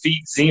to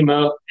defeat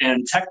Zemo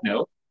and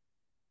Techno.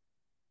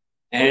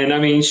 And I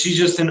mean, she's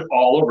just an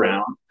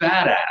all-around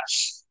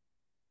badass.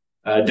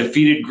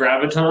 Defeated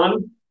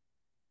Graviton.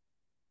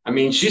 I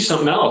mean, she's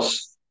something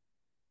else.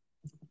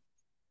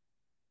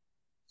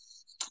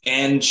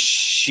 And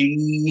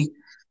she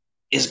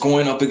is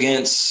going up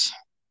against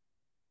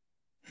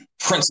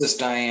Princess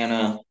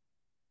Diana,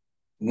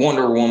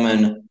 Wonder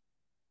Woman,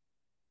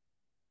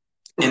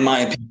 in my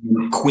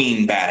opinion,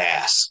 Queen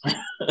Badass.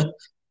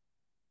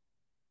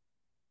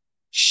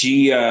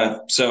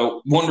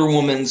 So Wonder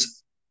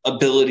Woman's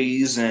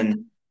abilities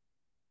and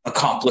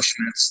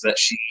accomplishments that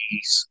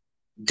she's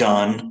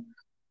done.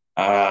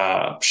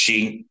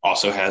 She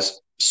also has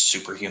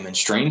superhuman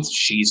strength.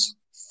 She's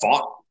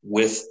fought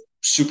with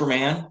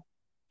Superman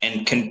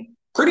and can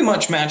pretty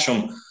much match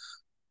him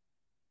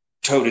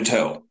toe to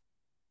toe.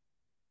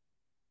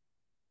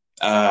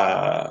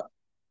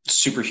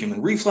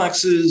 Superhuman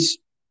reflexes,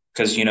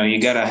 because you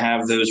got to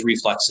have those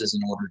reflexes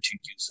in order to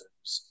use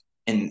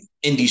those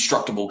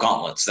indestructible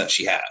gauntlets that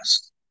she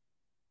has.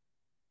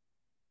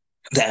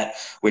 That,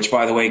 which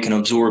by the way, can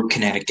absorb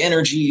kinetic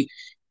energy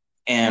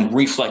and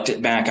reflect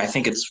it back. I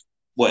think it's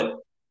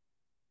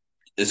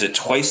is it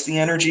twice the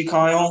energy,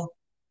 Kyle?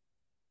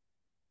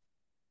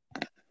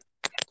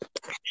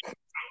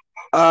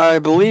 I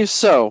believe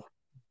so.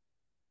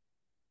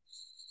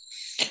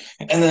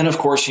 And then, of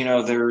course,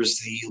 there's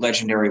the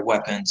legendary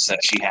weapons that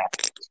she has.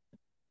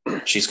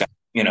 She's got,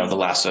 the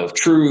lasso of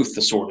truth,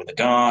 the sword of the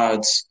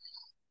gods.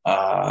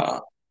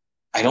 I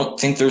don't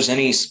think there's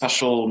any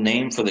special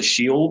name for the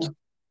shield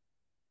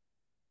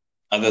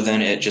other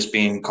than it just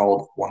being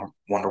called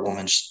Wonder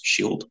Woman's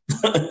shield.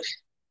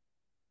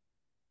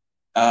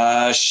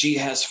 She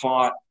has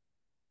fought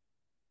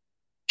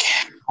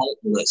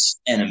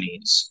countless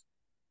enemies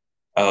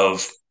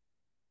of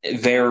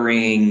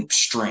varying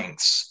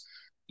strengths.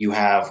 You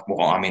have,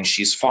 well, I mean,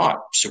 she's fought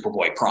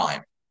Superboy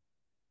Prime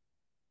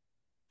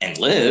and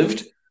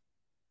lived.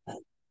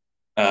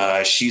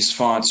 She's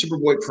fought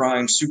Superboy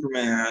Prime,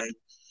 Superman,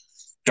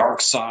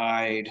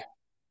 Darkseid.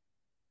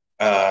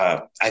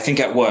 I think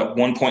at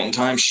one point in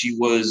time she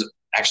was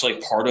actually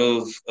part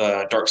of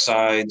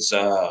Darkseid's.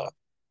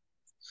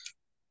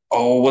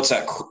 What's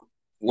that?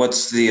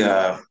 What's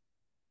the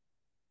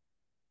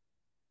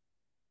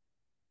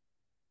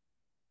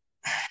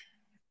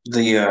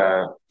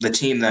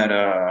team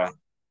that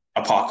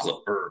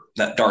Apocalypse or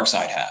that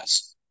Darkseid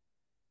has?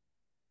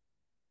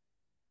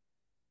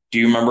 Do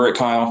you remember it,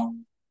 Kyle?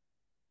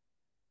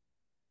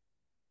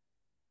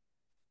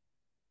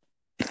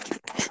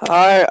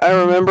 I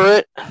remember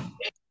it.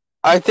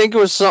 I think it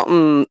was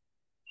something.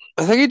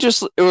 I think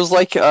it was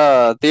like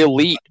the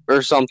Elite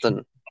or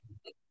something.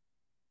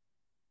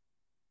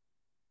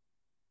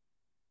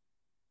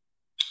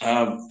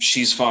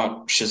 She's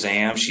fought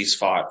Shazam. She's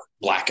fought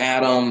Black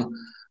Adam.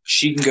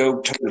 She can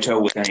go toe to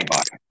toe with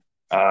anybody.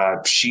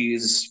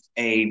 She's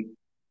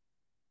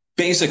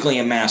basically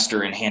a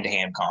master in hand to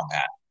hand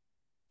combat.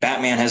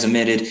 Batman has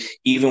admitted,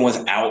 even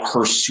without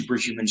her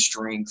superhuman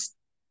strength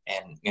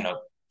and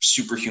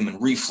superhuman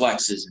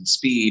reflexes and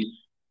speed,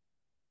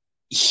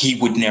 he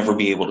would never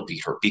be able to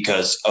beat her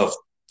because of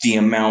the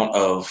amount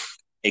of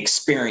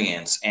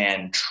experience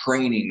and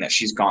training that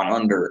she's gone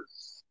under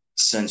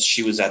since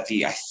she was I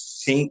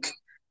think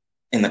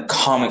in the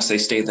comics they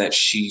state that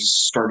she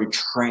started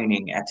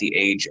training at the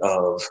age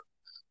of,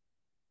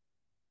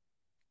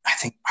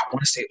 I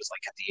want to say it was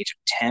like at the age of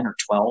 10 or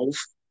 12.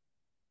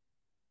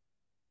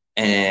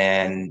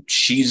 And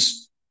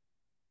she's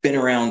been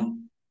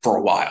around for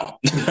a while.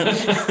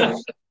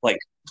 Like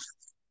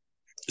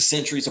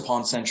centuries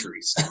upon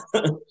centuries.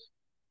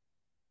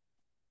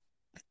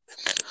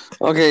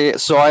 Okay,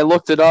 so I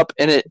looked it up,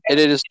 and it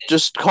is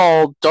just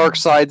called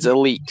Darkseid's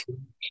Elite.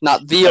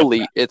 Not the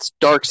Elite, it's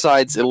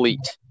Darkseid's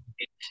Elite.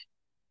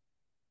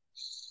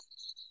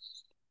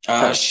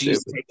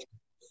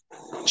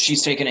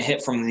 She's taken a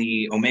hit from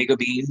the Omega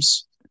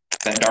beams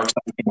that Darkseid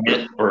can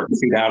hit or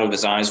shoot out of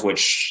his eyes,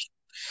 which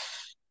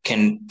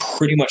can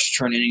pretty much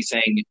turn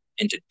anything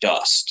into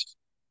dust,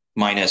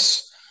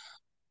 minus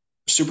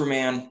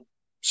Superman,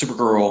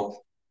 Supergirl,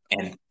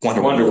 and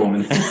Wonder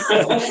Woman.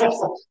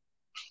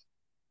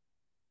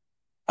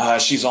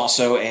 She's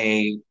also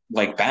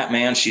like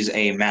Batman, she's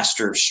a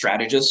master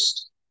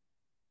strategist.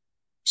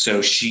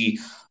 So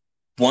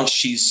once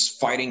she's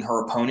fighting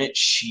her opponent,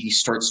 she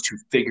starts to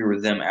figure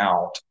them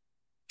out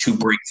to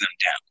break them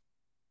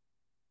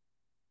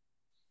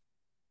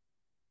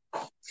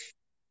down.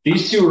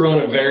 These two are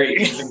on a very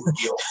even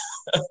deal.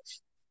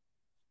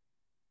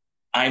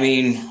 I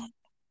mean,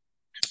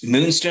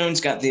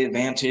 Moonstone's got the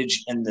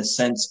advantage in the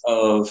sense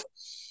of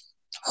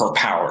her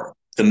power.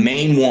 The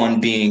main one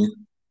being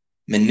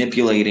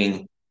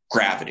manipulating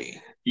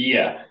gravity.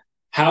 Yeah.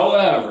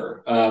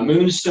 However,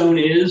 Moonstone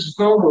is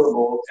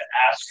vulnerable to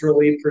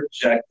astrally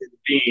projected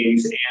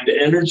beings and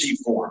energy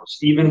forms,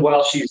 even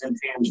while she's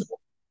intangible.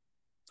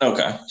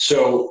 Okay.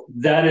 So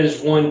that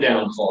is one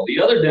downfall.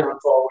 The other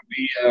downfall would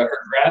be her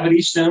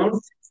gravity stone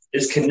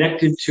is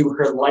connected to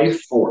her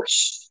life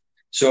force.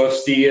 So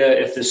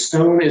if the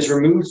stone is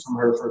removed from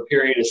her for a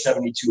period of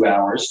 72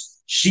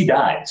 hours, she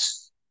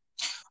dies.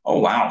 Oh,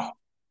 wow.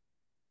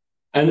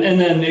 And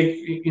then,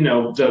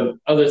 the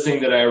other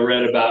thing that I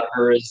read about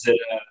her is that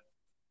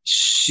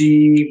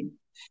she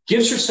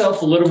gives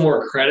herself a little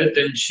more credit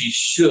than she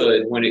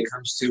should when it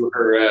comes to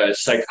her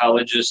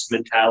psychologist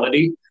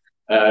mentality.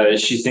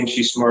 She thinks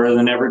she's smarter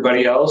than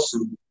everybody else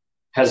and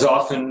has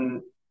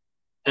often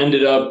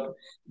ended up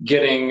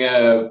getting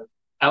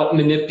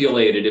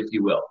out-manipulated, if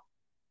you will,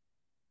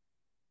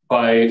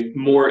 by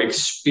more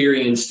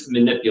experienced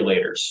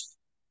manipulators.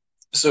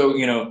 So,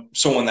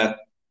 someone that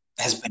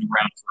has been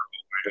around for,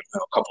 a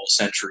couple of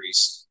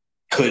centuries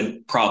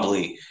could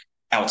probably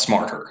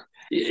outsmart her.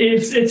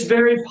 It's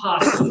very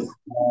possible.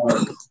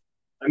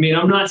 I mean,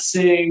 I'm not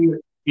saying,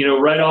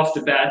 right off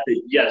the bat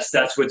that, yes,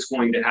 that's what's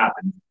going to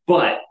happen.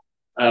 But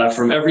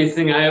from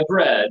everything I have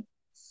read,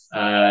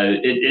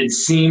 it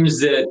seems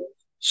that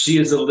she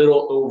is a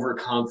little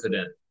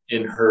overconfident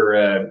in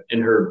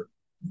her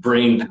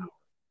brain power.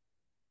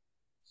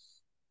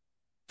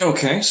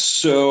 Okay,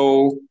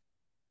 so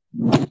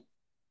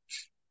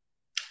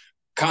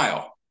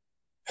Kyle,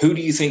 who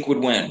do you think would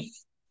win?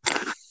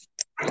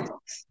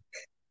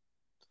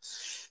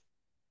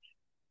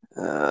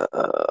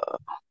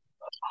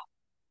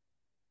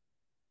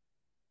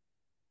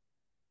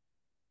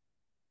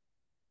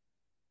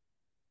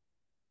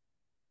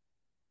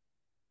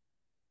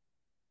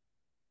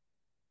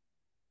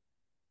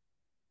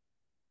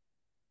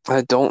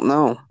 I don't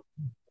know.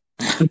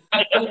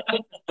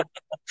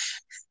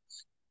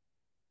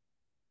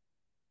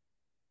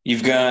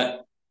 You've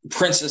got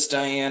Princess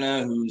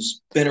Diana,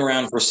 who's been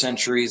around for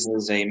centuries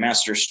as a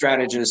master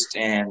strategist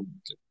and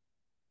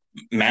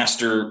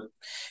master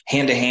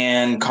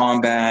hand-to-hand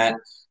combat,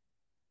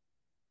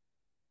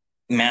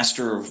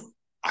 master of,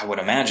 I would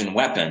imagine,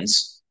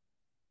 weapons.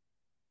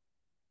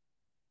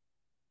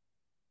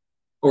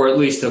 Or at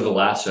least of a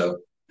lasso.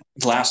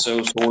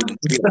 Lasso, sword, and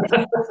shield.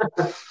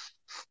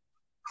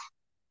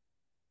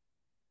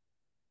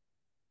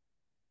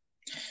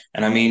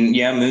 And I mean,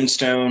 yeah,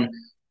 Moonstone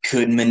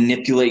could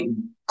manipulate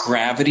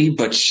gravity,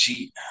 but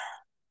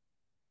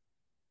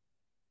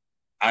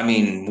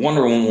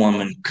Wonder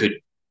Woman could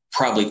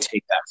probably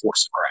take that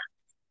force of gravity.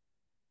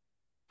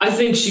 I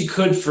think she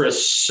could for a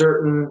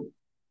certain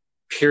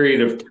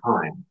period of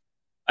time.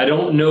 I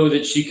don't know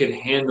that she could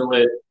handle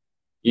it,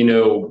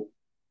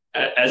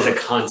 as a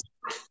concept.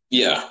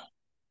 Yeah.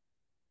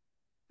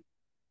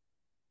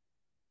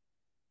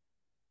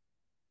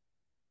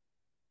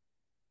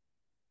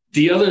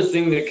 The other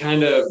thing that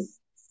kind of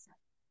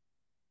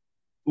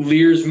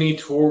leers me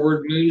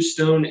toward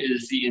Moonstone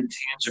is the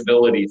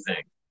intangibility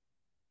thing.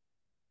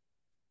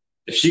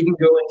 If she can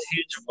go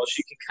intangible,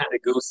 she can kind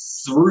of go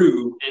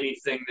through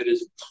anything that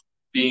is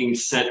being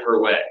sent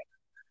her way,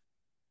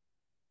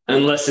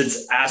 unless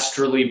it's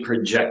astrally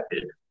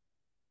projected.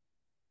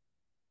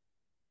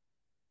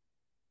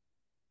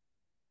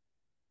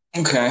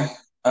 Okay.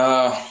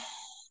 But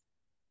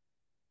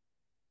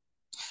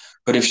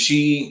if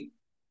she,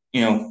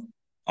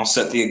 I'll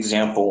set the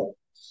example,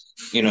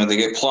 they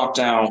get plopped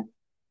out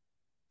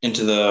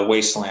into the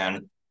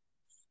wasteland.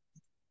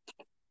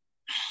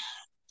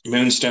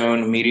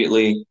 Moonstone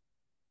immediately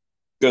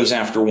goes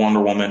after Wonder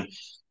Woman,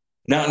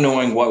 not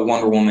knowing what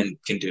Wonder Woman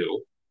can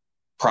do.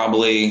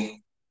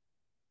 Probably,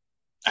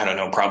 I don't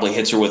know, probably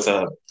hits her with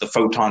the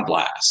photon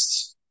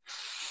blasts.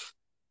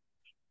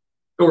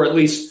 Or at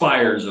least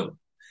fires them.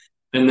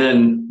 And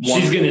then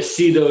she's going to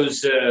see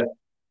those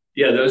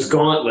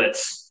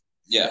gauntlets.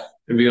 Yeah.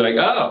 And be like,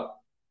 oh,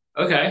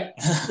 okay.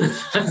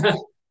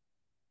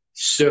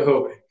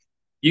 So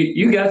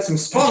you got some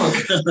spunk.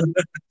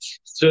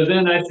 So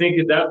then I think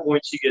at that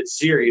point she gets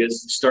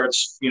serious and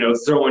starts,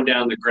 throwing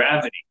down the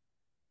gravity.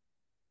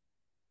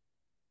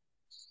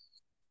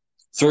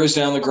 Throws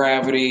down the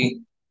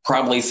gravity,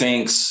 probably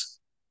thinks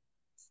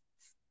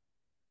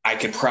I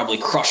could probably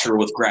crush her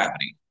with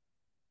gravity.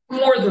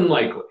 More than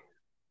likely.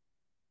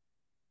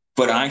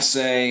 But I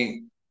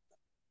say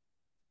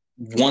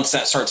once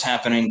that starts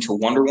happening to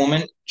Wonder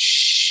Woman,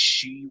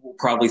 she will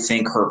probably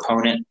think her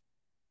opponent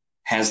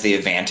has the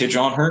advantage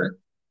on her.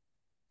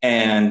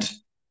 And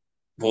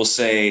we'll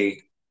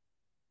say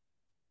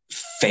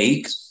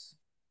fakes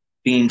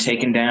being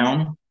taken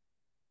down.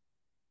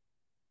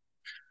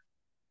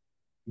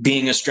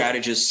 Being a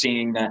strategist,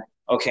 seeing that,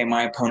 okay,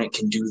 my opponent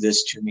can do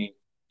this to me.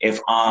 If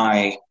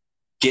I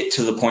get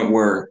to the point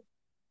where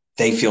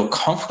they feel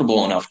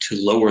comfortable enough to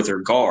lower their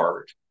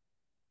guard,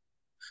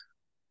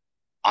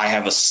 I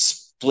have a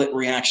split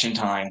reaction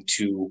time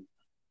to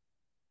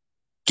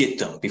get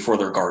them before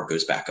their guard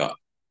goes back up.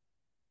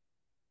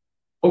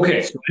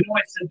 Okay, so I know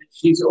I said that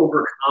she's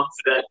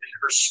overconfident in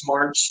her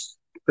smarts,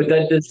 but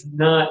that does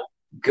not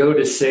go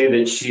to say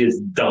that she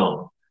is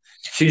dumb.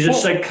 She's a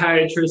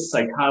psychiatrist,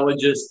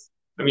 psychologist.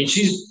 I mean,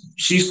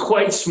 she's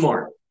quite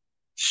smart.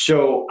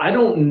 So I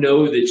don't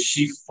know that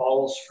she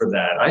falls for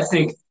that. I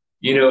think,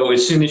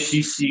 as soon as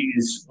she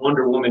sees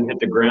Wonder Woman hit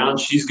the ground,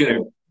 she's going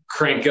to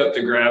crank up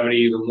the gravity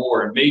even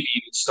more and maybe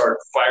even start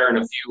firing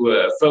a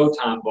few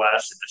photon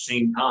blasts at the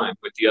same time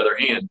with the other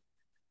hand.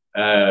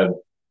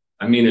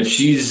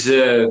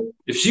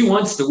 If she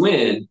wants to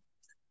win,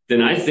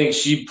 then I think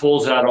she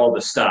pulls out all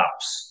the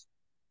stops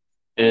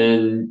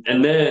and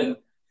then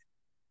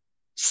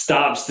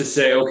stops to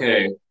say,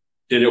 okay,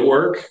 did it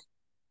work?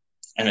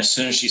 And as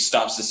soon as she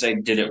stops to say,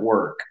 did it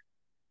work?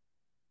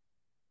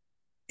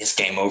 It's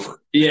game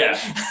over. Yeah.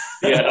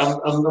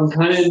 I'm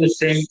kind of in the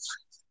same.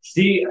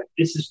 See,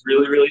 this is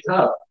really, really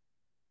tough.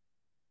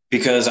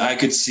 Because I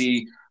could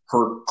see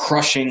her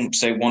crushing,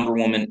 say, Wonder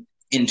Woman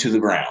into the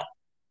ground.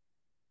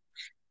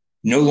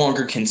 No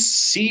longer can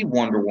see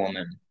Wonder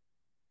Woman.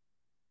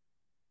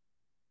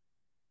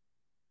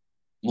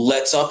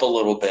 Lets up a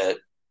little bit.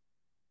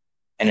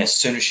 And as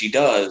soon as she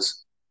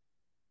does,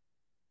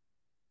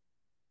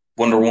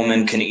 Wonder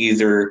Woman can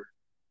either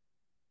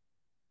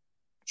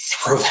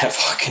throw that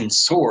fucking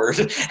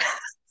sword.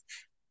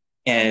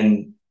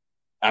 And,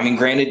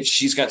 granted,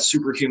 she's got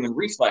superhuman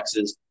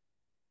reflexes.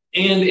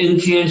 And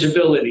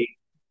intangibility.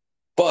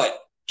 But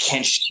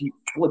can she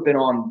flip it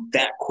on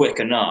that quick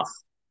enough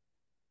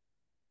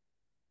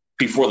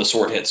before the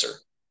sword hits her?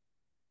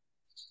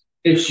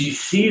 If she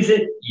sees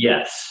it,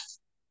 yes.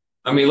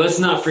 Let's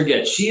not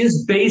forget, she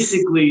is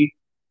basically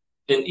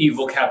an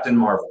evil Captain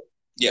Marvel.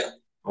 Yeah.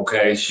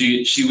 Okay,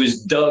 she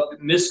was dubbed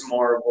Miss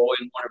Marvel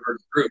in one of her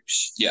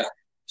groups. Yeah.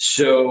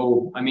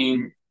 So,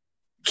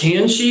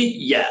 can she?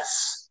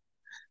 Yes.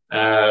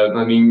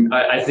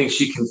 I think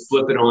she can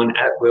flip it on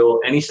at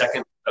will any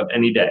second of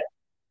any day.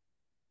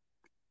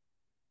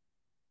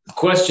 The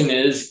question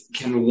is,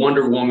 can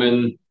Wonder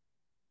Woman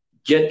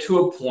get to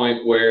a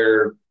point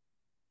where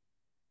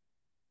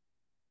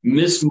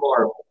Miss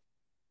Marvel,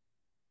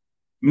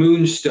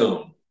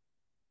 Moonstone,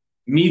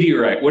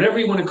 Meteorite, whatever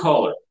you want to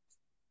call her,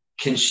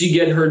 can she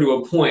get her to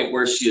a point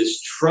where she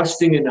is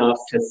trusting enough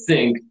to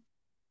think,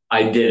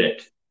 I did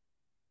it.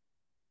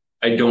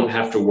 I don't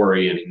have to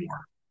worry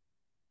anymore.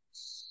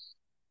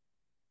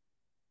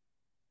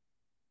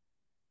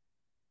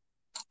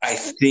 I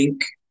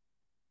think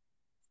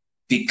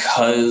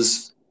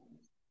because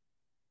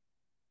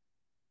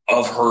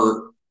of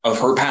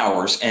her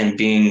powers and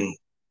being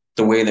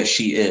the way that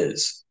she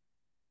is,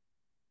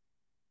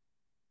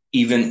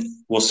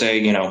 even we'll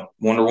say,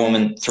 Wonder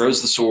Woman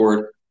throws the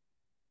sword,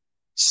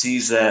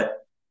 sees that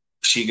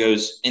she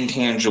goes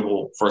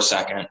intangible for a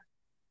second.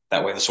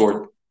 That way the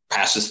sword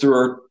passes through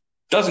her,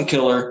 doesn't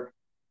kill her,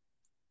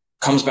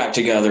 comes back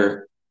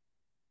together,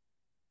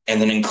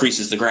 and then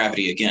increases the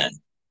gravity again.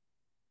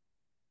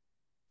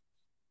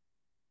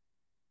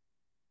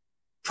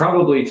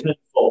 Probably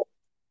tenfold.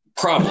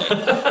 Probably.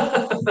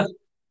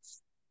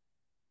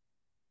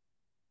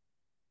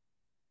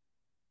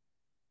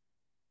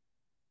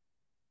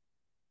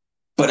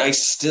 But I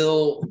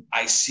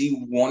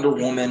see Wonder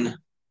Woman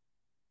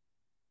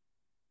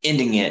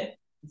ending it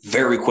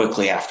very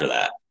quickly after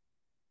that.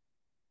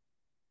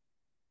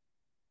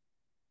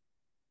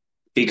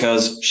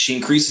 Because she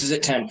increases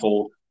it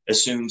tenfold,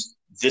 assumes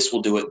this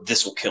will do it,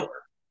 this will kill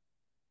her.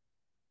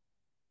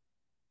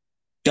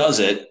 Does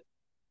it,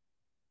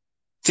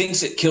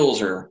 thinks it kills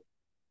her,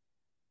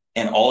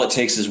 and all it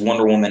takes is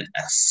Wonder Woman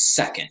a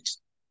second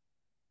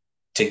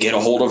to get a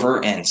hold of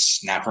her and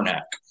snap her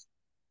neck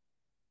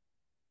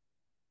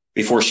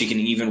before she can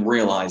even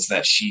realize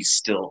that she's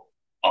still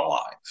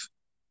alive.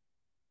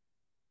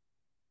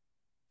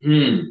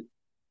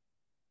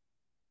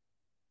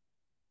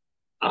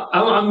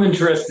 I'm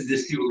interested to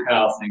see what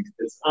Kyle thinks,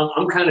 because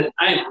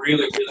I am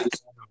really, really.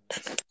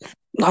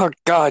 Oh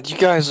God, you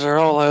guys are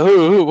all like,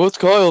 "Ooh, what's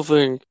Kyle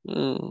think?"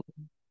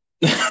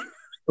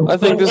 I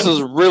think this is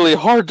a really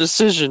hard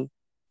decision.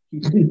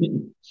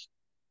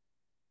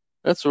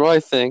 That's what I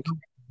think.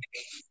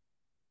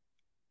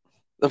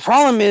 The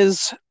problem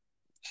is,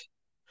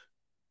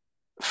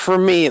 for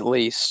me at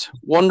least,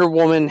 Wonder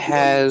Woman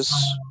has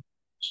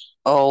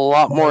a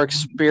lot more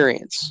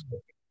experience.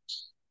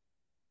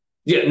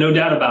 Yeah, no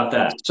doubt about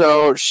that.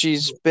 So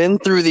she's been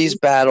through these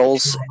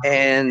battles,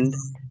 and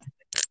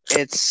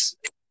it's...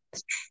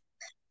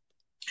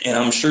 And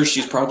I'm sure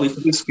she's probably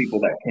faced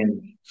people that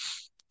can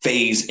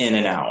phase in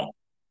and out.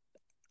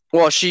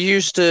 Well, she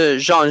used to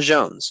J'onn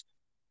J'onzz.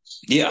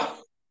 Yeah.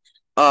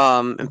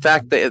 In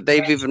fact,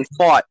 they've even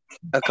fought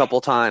a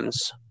couple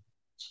times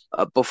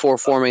before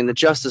forming the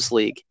Justice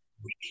League.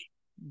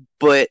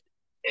 But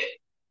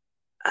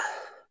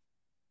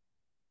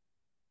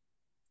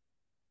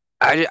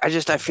I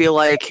feel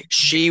like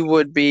she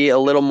would be a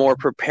little more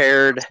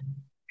prepared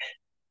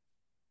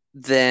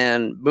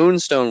than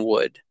Moonstone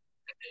would.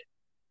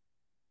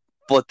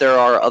 But there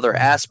are other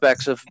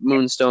aspects of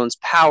Moonstone's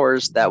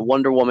powers that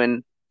Wonder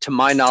Woman, to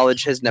my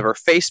knowledge, has never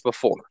faced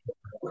before.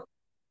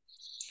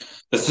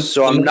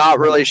 So I'm not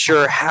really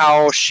sure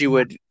how she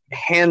would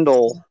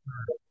handle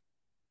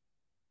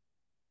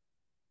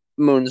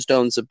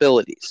Moonstone's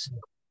abilities.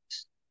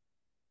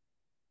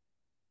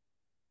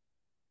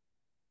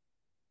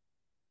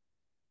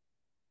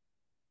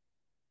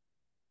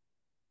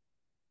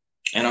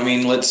 And I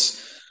mean, let's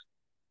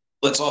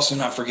also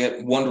not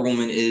forget Wonder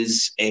Woman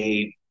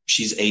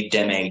she's a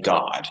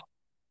demigod.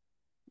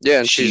 Yeah,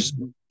 and she's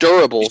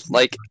durable.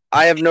 Like,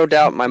 I have no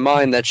doubt in my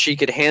mind that she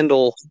could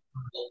handle,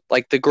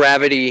 like, the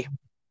gravity,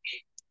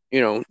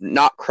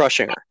 not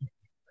crushing her.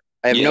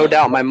 I have no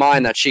doubt in my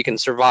mind that she can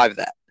survive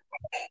that.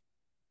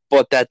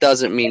 But that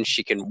doesn't mean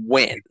she can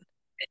win.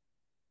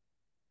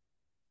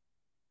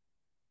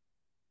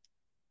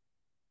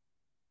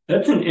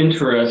 That's an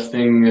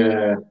interesting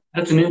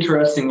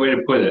way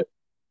to put it.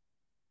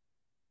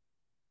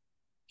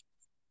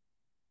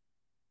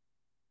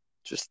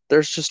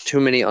 There's just too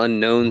many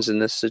unknowns in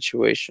this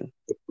situation.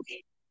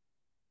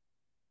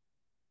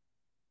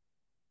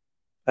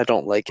 I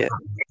don't like it.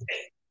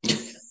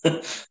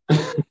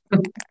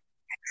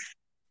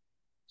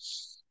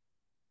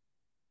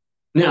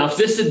 Now, if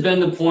this had been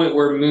the point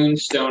where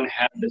Moonstone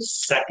had the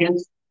second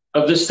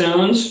of the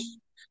stones,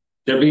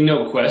 there'd be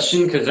no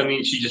question, because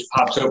she just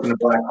pops open a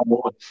black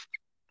hole.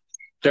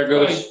 There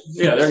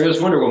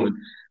goes Wonder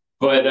Woman.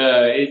 But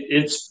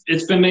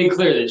it's been made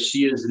clear that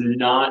she is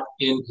not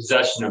in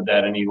possession of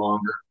that any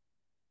longer.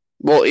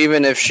 Well,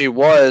 even if she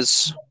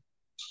was,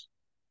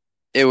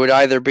 it would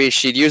either be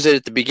she'd use it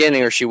at the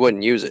beginning or she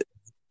wouldn't use it.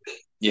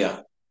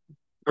 Yeah.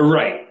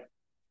 Right.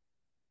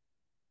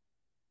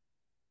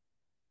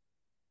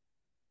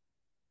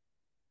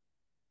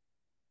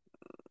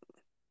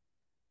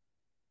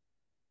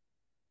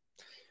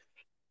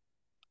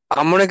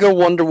 I'm going to go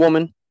Wonder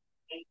Woman.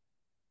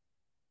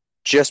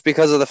 Just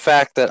because of the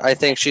fact that I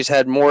think she's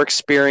had more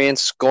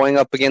experience going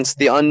up against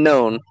the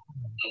unknown.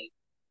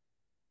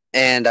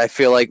 And I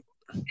feel like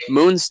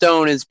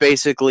Moonstone is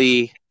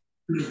basically...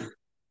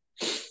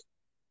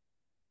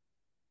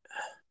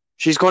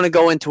 She's going to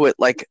go into it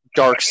like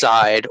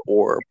Darkseid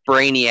or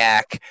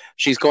Brainiac.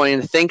 She's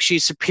going to think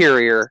she's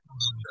superior.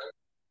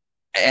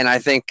 And I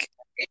think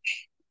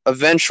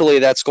eventually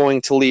that's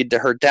going to lead to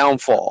her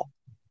downfall.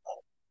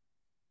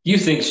 You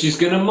think she's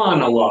going to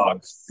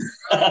monologue?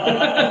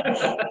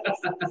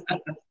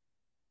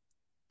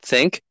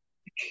 Think?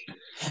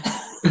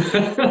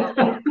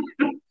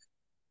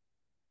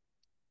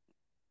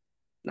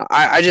 No,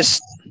 I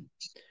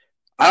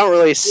don't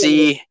really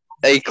see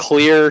a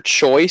clear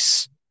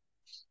choice.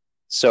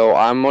 So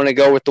I'm going to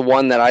go with the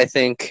one that I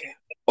think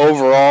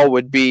overall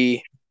would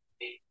be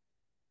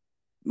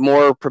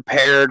more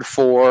prepared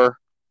for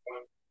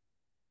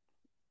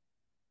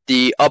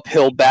the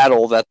uphill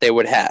battle that they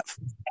would have.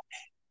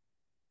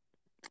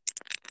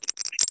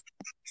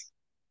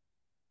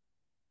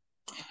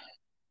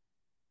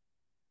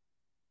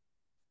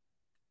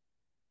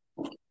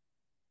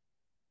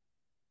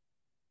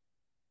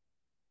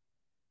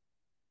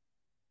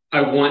 I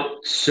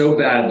want so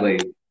badly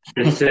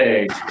to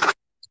say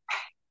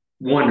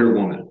Wonder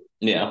Woman.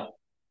 Yeah.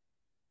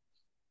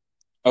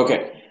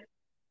 Okay.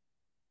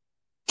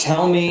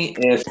 Tell me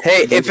if...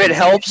 Hey, if it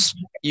helps,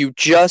 you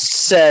just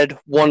said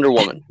Wonder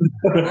Woman.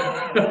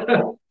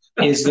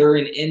 Is there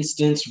an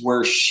instance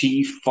where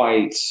she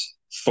fights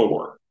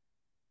Thor?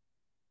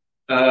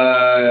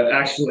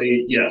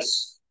 Actually,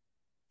 yes.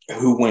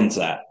 Who wins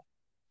that?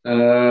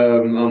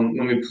 Let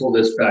me pull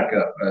this back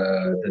up.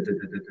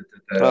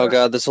 Oh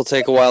god, this will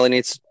take a while. He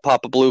needs to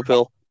pop a blue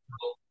pill.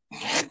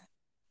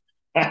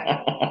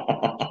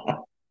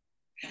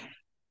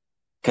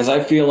 Because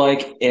I feel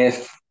like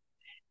if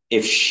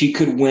she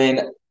could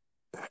win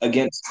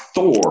against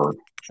Thor,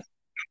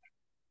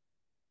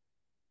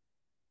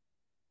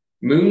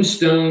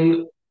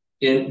 Moonstone,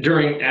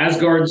 during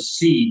Asgard's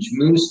siege,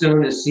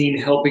 Moonstone is seen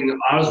helping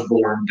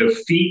Osborn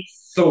defeat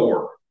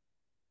Thor.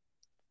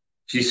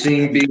 She's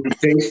seen being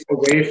faced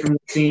away from the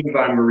scene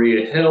by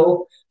Maria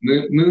Hill.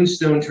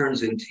 Moonstone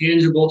turns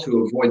intangible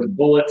to avoid the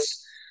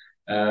bullets.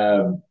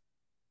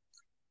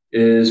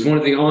 Is one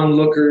of the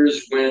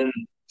onlookers when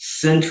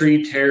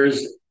Sentry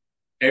tears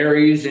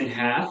Ares in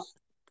half.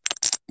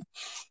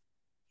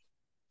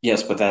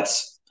 Yes, but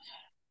that's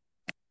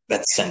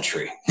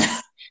Sentry.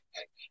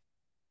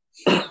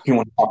 You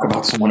want to talk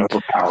about someone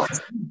overpowered.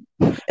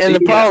 And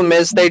the problem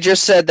is they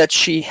just said that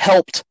she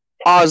helped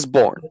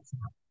Osborn.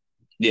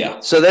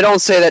 Yeah. So they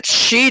don't say that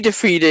she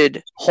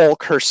defeated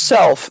Hulk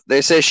herself.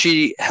 They say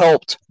she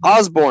helped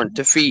Osborn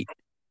defeat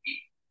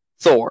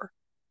Thor.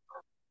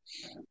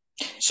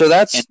 So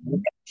that's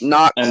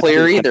not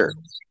clear either.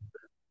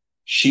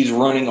 She's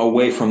running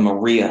away from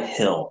Maria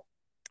Hill.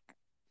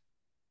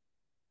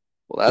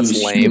 Well,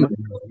 that's lame.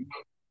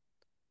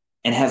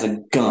 And has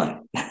a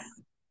gun.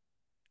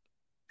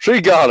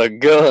 She got a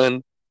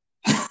gun.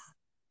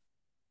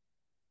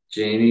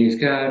 Janie's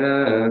got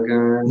a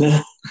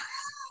gun.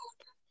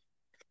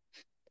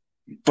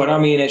 But I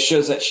mean, it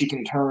shows that she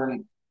can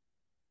turn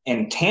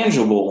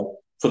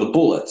intangible for the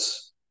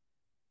bullets.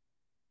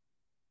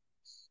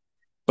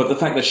 But the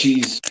fact that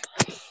she's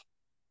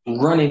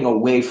running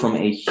away from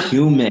a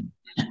human.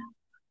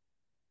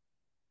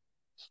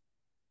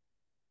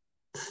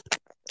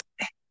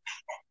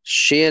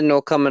 She ain't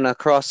no coming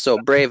across so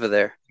brave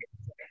there.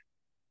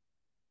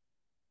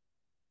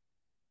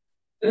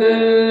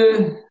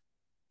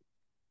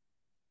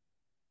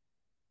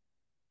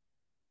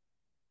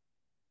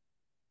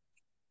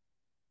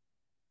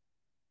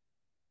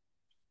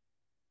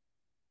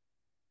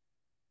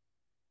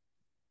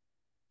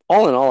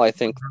 All in all, I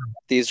think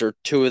these are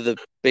two of the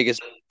biggest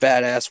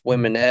badass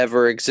women to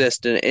ever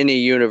exist in any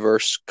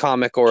universe,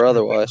 comic or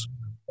otherwise.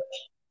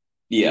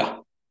 Yeah.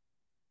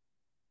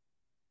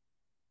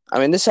 I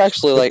mean, this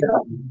actually, like...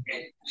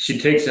 She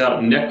takes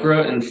out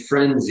Necra and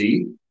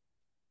Frenzy.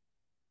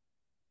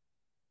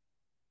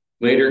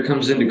 Later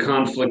comes into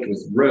conflict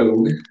with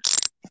Rogue.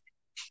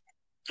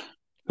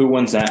 Who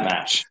wins that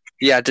match?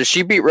 Yeah, does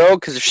she beat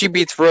Rogue? Because if she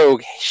beats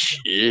Rogue,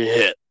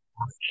 shit.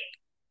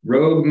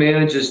 Rogue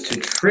manages to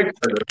trick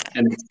her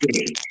and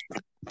escape.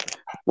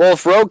 Well,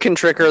 if Rogue can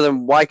trick her,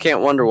 then why can't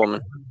Wonder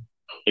Woman?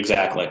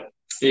 Exactly.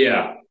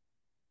 Yeah.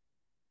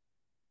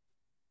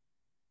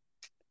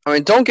 I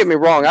mean, don't get me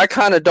wrong. I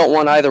kind of don't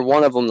want either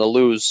one of them to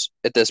lose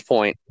at this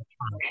point.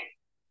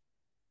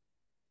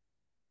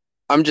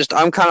 I'm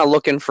kind of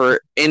looking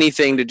for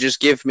anything to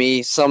just give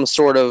me some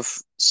sort of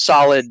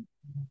solid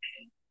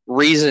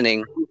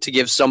reasoning to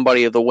give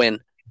somebody the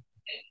win.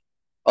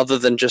 Other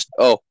than just,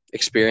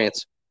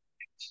 experience.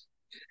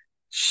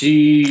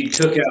 She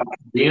took out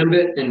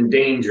Gambit and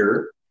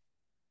Danger,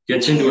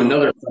 gets into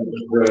another fight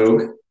with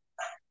Rogue.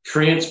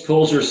 Trance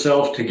pulls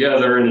herself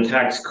together and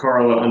attacks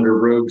Carla under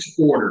Rogue's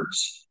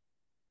orders.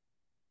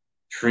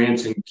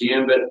 Trance and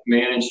Gambit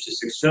manage to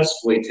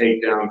successfully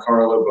take down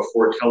Carla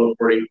before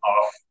teleporting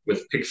off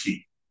with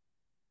Pixie.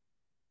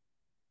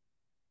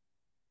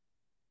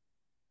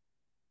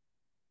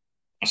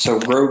 So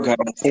Rogue got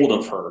a hold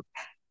of her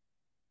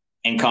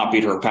and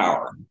copied her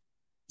power.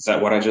 Is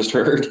that what I just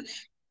heard?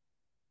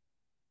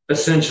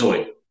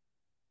 Essentially.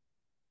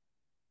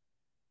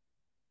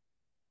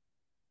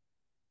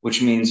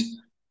 Which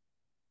means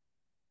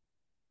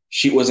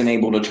she wasn't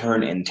able to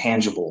turn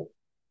intangible.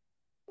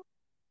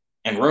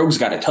 And Rogue's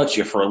got to touch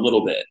you for a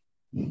little bit.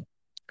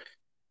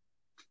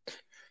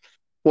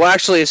 Well,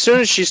 actually, as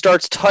soon as she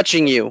starts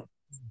touching you,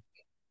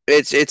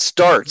 it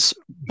starts,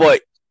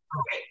 but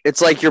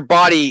it's like your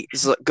body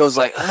goes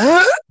like,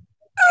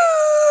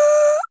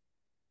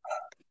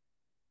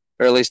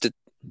 or at least it.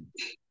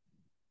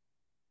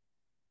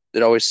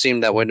 It always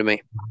seemed that way to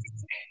me.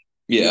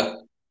 Yeah.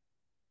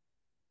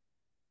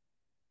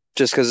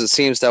 Just because it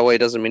seems that way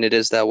doesn't mean it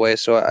is that way,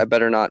 so I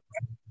better not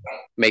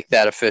make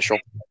that official.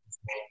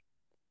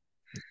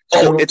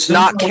 Oh, it's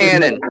not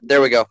canon.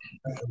 There we go.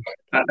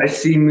 I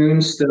see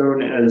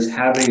Moonstone as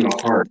having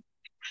a heart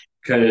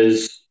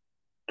because,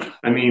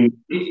 I mean,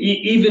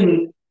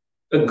 even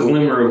a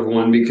glimmer of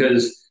one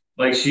because,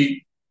 like,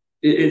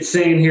 it's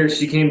saying here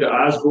she came to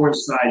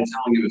Osborn's side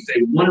telling him if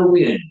they want to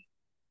win,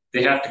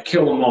 they have to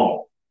kill them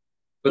all.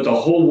 But the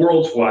whole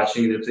world's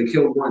watching, and if they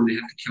kill one, they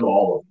have to kill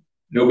all of them.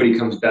 Nobody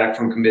comes back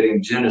from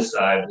committing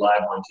genocide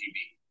live on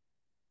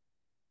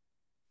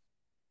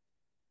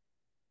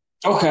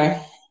TV.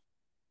 Okay.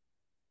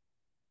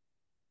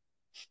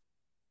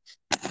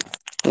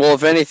 Well,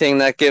 if anything,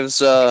 that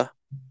gives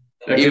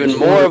even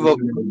more of a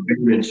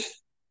image.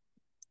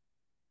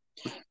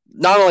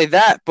 Not only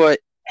that, but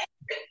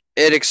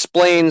it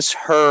explains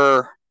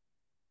her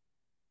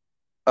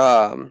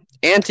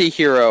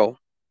anti-hero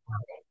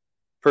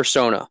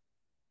persona.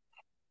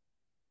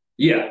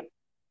 Yeah.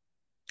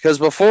 Because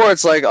before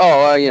it's like,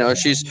 oh,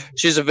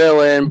 she's a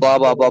villain, blah,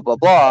 blah, blah, blah,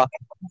 blah.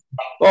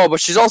 Oh, but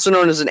she's also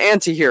known as an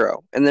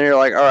anti-hero. And then you're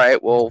like, all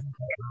right, well,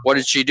 what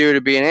did she do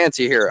to be an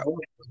anti-hero?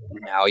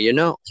 Now you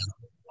know.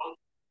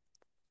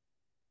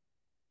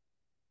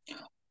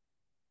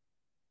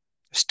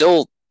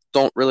 Still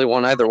don't really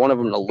want either one of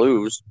them to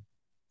lose.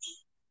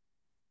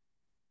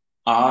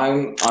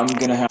 I'm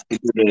gonna have to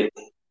give it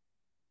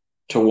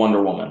to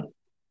Wonder Woman.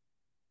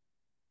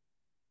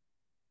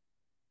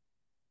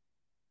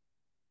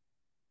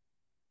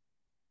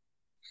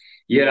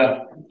 Yeah,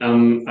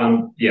 I'm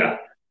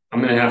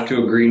gonna have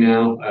to agree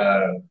now.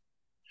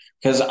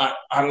 Because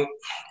I'm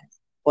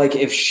like,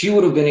 if she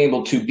would have been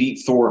able to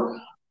beat Thor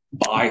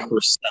by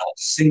herself,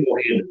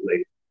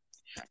 single-handedly,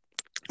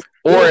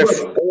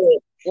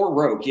 or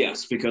Rogue,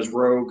 yes, because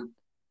Rogue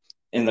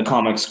in the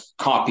comics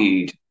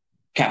copied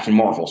Captain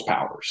Marvel's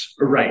powers,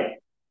 right?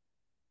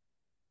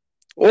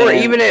 Or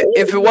even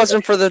if it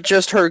wasn't for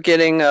just her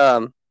getting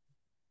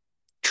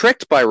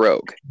tricked by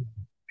Rogue,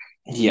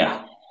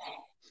 yeah,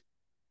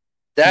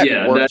 that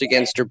worked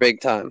against her big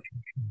time.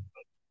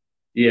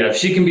 Yeah, if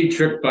she can be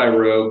tricked by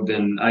Rogue,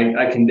 then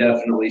I can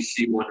definitely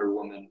see Wonder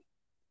Woman,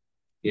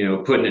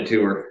 putting it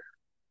to her.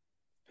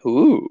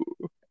 Ooh.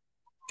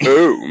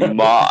 Oh,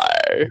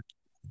 my.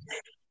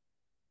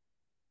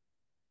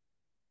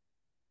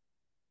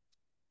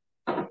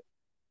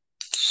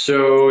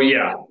 So,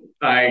 yeah,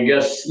 I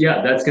guess,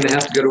 that's going to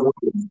have to go to Wonder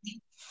Woman.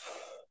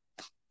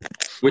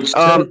 Which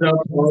sets up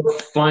our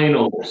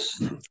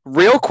finals.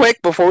 Real quick,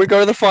 before we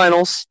go to the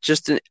finals,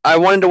 I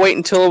wanted to wait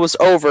until it was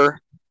over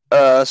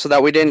so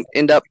that we didn't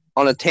end up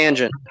on a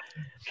tangent.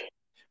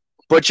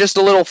 But just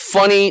a little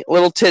funny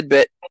little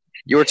tidbit.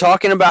 You were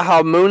talking about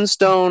how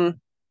Moonstone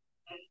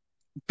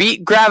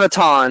beat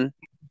Graviton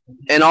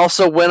and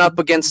also went up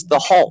against the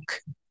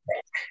Hulk.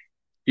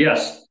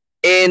 Yes.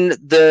 In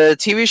the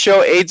TV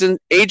show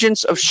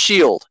Agents of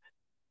S.H.I.E.L.D.,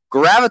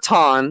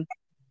 Graviton,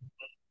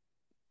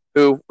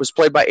 who was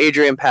played by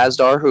Adrian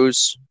Pasdar,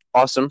 who's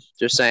awesome,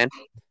 just saying,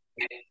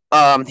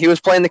 he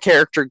was playing the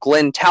character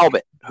Glenn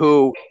Talbot,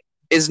 who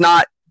is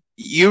not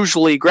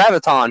usually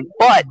Graviton,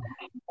 but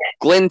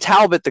Glenn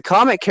Talbot, the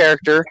comic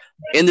character,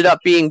 ended up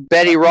being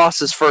Betty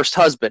Ross's first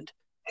husband.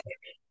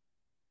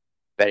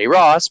 Betty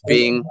Ross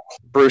being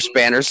Bruce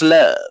Banner's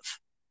love.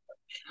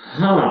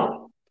 Huh.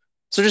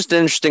 So just an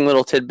interesting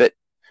little tidbit.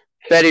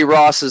 Betty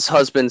Ross's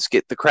husbands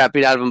get the crap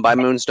beat out of him by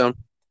Moonstone.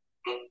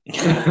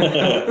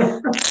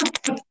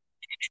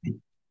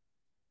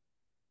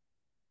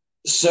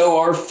 So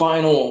our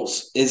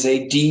finals is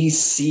a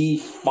DC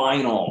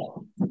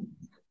final.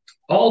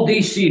 All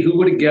DC, who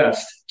would have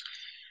guessed?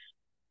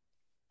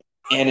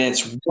 And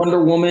it's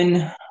Wonder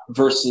Woman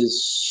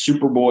versus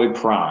Superboy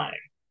Prime.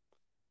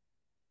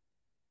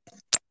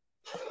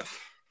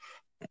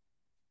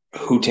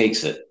 Who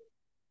takes it?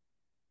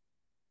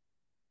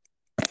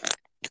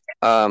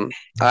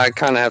 I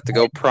kind of have to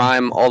go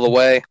Prime all the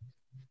way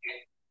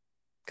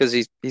because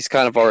he's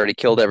kind of already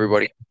killed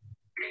everybody,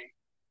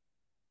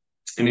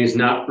 and he's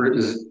not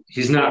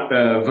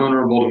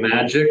vulnerable to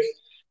magic.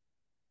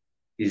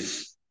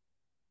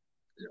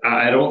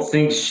 I don't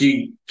think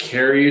she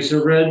carries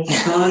a red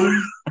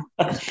sun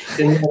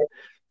in that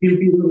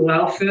cute little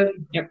outfit.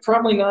 Yeah,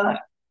 probably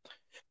not.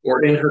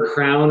 Or in her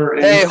crown or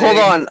anything.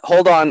 Hey,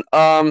 hold on.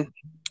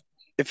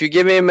 If you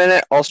give me a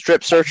minute, I'll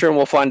strip search her and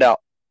we'll find out.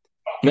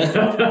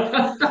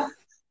 I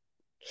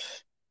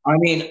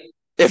mean,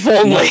 if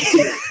only.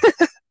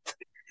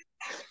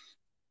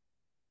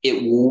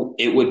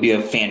 It would be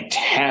a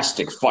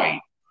fantastic fight.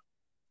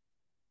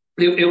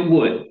 It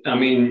would. I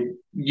mean,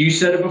 you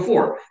said it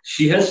before.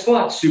 She has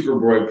fought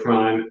Superboy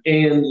Prime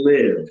and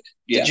lived.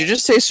 Yeah. Did you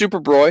just say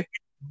Superboy?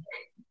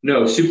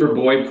 No,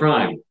 Superboy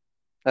Prime.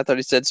 I thought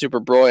he said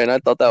Superboy, and I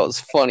thought that was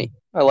funny.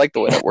 I like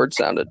the way that word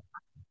sounded.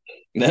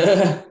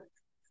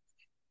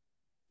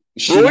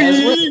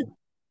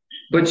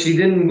 But she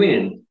didn't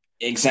win.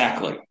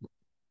 Exactly.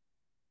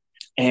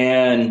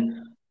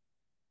 And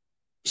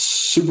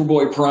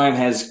Superboy Prime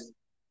has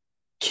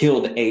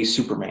killed a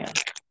Superman.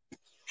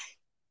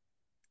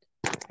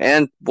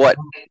 And what?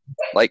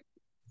 Like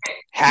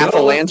half a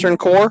Lantern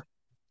Corps?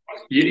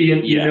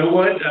 You know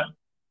what?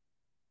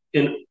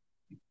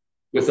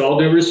 With all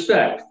due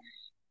respect,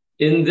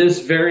 in this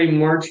very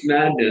March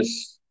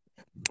Madness,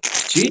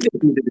 she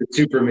defeated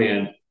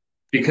Superman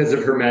because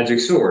of her magic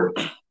sword.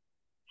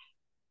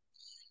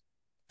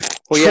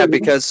 Well, yeah,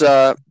 because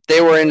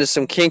they were into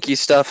some kinky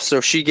stuff, so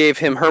she gave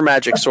him her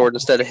magic sword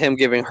instead of him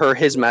giving her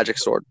his magic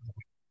sword.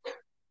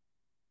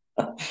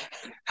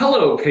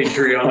 Hello,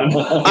 Patreon.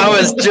 I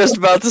was just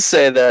about to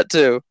say that,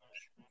 too.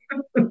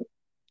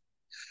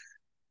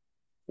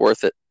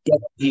 Worth it.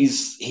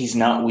 He's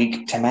not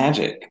weak to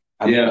magic.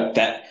 I Yeah.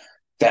 mean,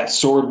 that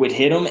sword would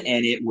hit him,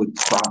 and it would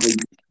probably.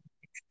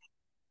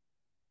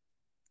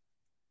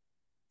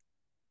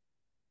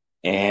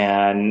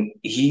 And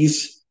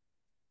he's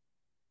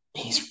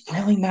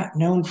really not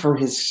known for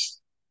his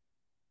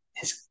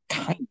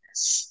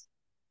kindness.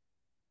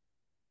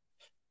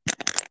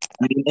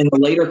 I mean, in the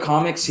later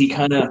comics, he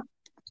kind of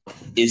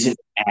isn't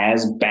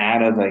as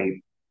bad of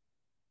a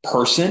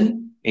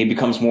person. He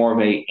becomes more of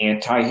a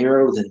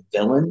anti-hero than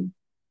villain.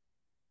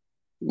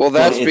 Well,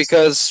 that's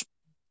because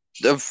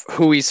of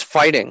who he's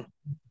fighting.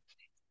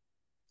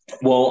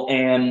 Well,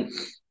 and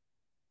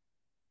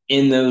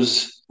in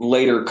those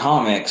later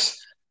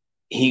comics,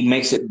 he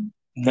makes it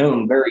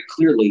known very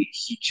clearly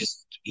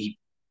he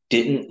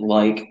didn't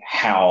like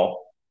how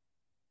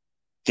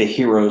the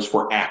heroes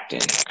were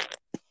acting.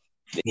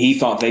 He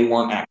thought they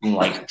weren't acting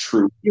like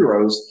true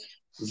heroes.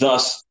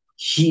 Thus,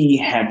 he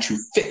had to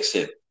fix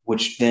it,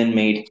 which then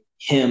made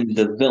him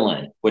the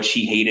villain, which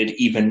he hated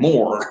even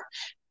more.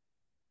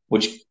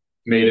 Which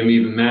made him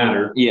even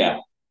madder. Yeah.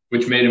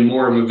 Which made him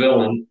more of a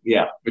villain.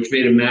 Yeah. Which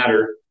made him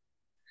madder.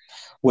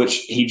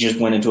 Which he just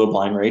went into a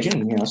blind rage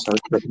and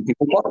started ripping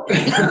people apart.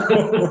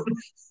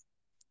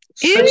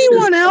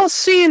 Anyone else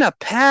seeing a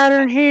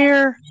pattern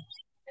here?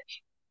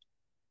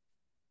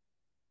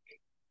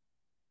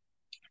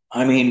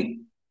 I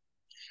mean,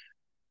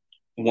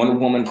 Wonder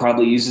Woman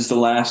probably uses the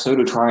lasso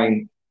to try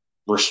and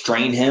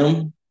restrain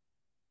him,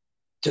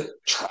 to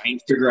try and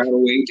figure out a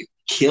way to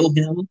kill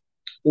him,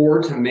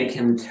 or to make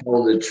him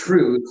tell the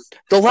truth.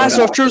 The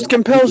lasso of truth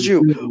compels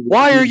you.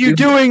 Why are you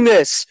doing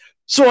this?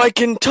 So I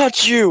can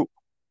touch you.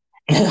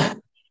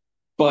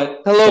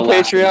 But hello,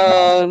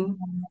 Patreon.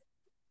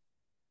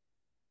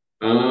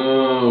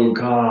 Oh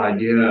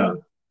God, yeah.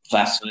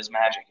 Lasso is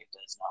magic. It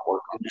does not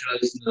work on him.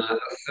 It does not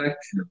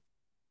affect him.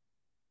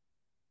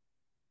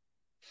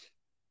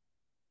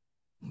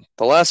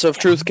 The lasso of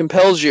truth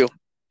compels you.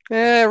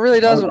 Yeah, it really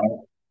doesn't.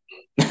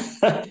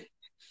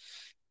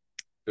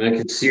 And I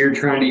could see her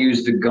trying to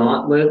use the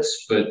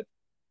gauntlets, but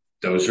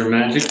those are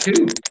magic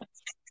too.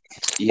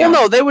 Yeah.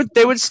 Well, no,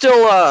 they would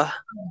still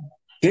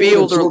be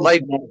able to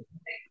like.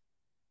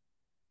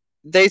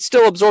 They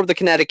still absorb the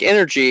kinetic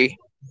energy.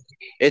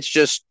 It's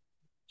just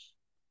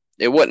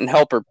it wouldn't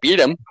help her beat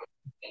him.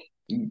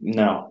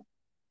 No.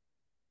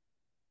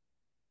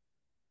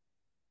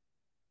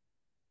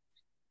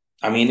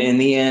 I mean, in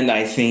the end,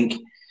 I think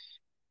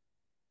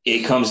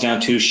it comes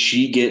down to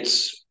she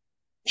gets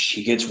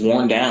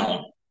worn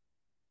down.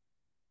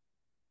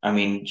 I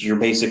mean, you're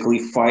basically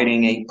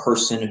fighting a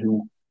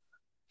person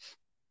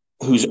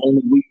whose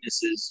only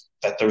weakness is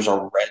that there's a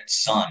red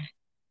sun.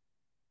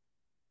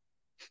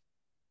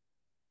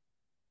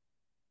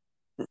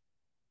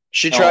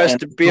 She tries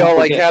to be all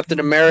like Captain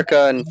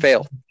America and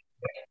fail.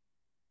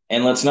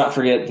 And let's not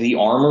forget the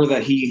armor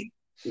that he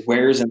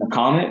wears in the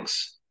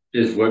comics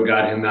is what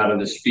got him out of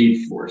the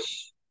Speed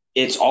Force.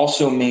 It's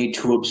also made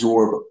to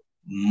absorb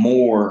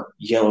more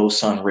yellow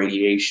sun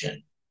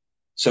radiation.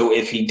 So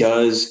if he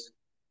does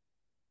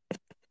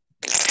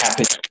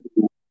happen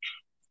to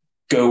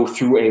go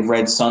through a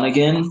red sun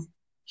again,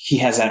 he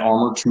has that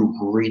armor to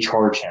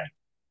recharge him.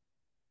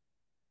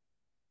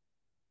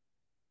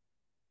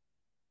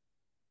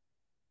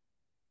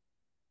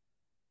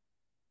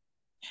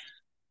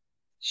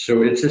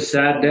 So it's a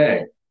sad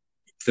day.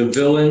 The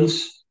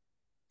villains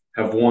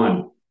have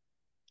won.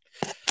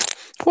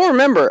 Well,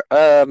 remember,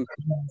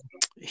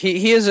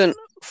 he isn't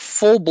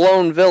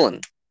full-blown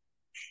villain.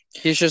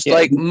 He's just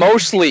like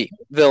mostly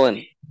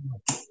villain.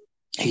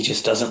 He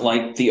just doesn't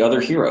like the other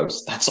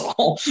heroes. That's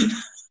all.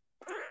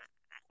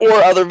 Or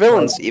other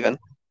villains, even.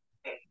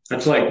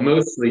 That's like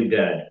mostly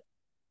dead.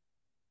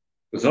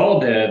 With all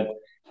dead,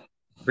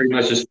 pretty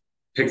much just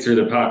pick through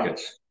their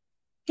pockets.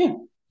 Yeah.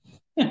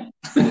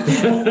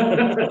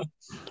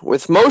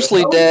 With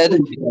mostly dead,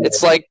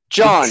 it's like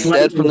John,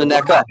 dead from the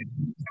neck up.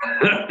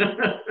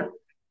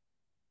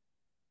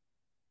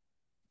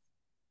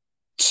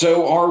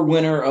 So our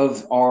winner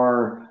of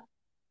our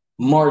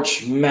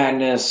March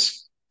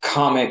Madness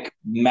comic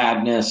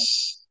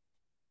madness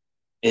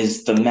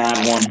is the mad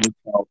one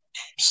himself,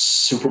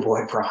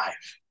 Superboy Prime.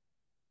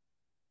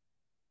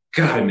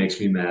 God, it makes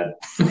me mad.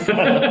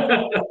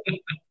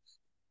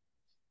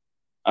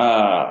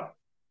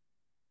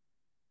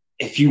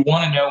 If you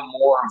want to know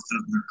more of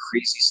the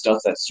crazy stuff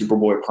that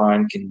Superboy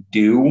Prime can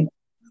do,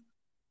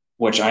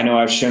 which I know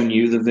I've shown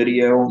you the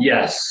video.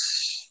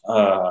 Yes.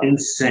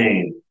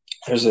 Insane.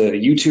 There's a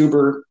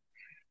YouTuber,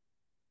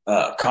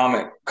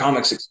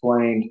 Comics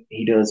Explained.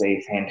 He does a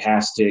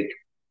fantastic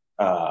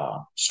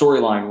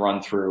storyline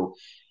run through,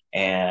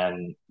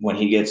 and when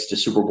he gets to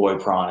Superboy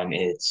Prime,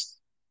 it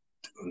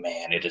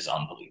is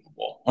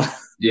unbelievable.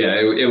 Yeah,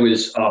 it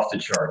was off the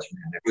charts,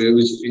 man. It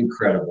was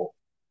incredible.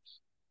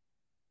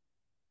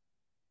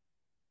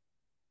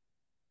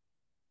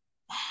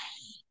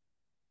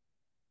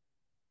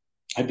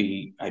 I'd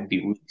be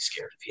really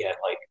scared if he had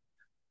like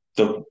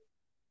the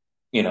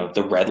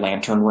the Red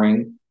Lantern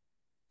ring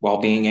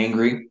while being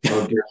angry.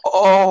 Oh, dear.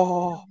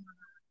 Oh,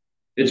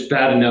 It's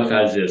bad enough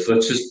as is.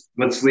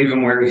 Let's leave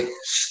him where he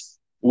is.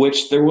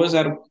 Which there was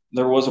a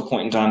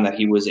point in time that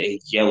he was a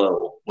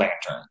Yellow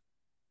Lantern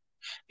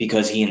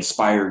because he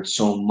inspired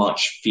so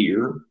much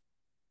fear,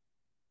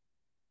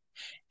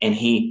 and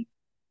he,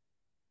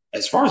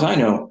 as far as I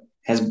know,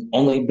 has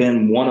only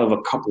been one of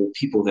a couple of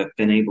people that have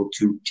been able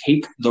to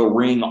take the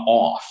ring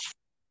off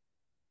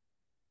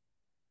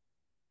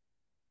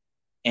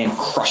and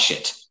crush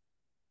it.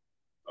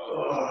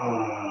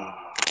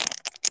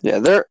 yeah.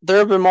 There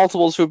have been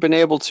multiples who've been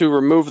able to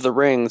remove the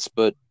rings,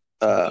 but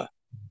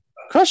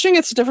crushing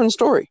it's a different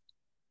story.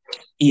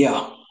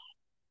 Yeah.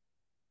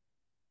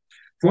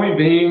 Point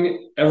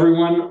being,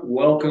 everyone,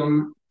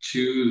 welcome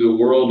to the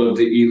world of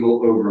the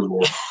evil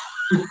overlord.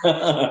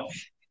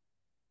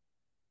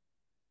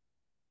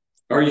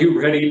 Are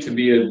you ready to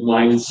be a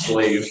blind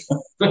slave?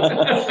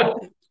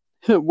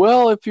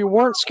 Well, if you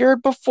weren't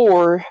scared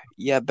before,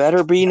 you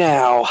better be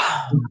now.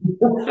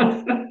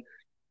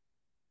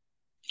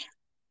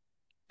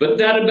 But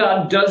that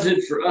about does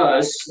it for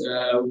us.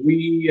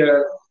 We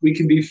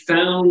can be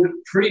found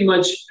pretty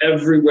much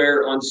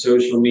everywhere on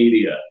social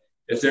media.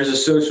 If there's a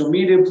social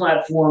media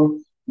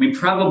platform, we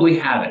probably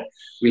have it.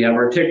 We have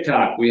our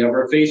TikTok, we have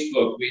our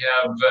Facebook, we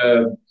have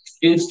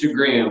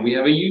Instagram, we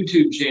have a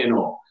YouTube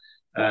channel.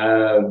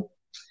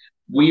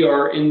 We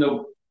are in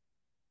the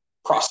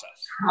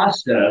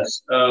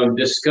process of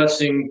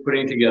discussing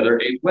putting together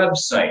a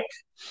website.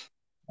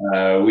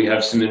 We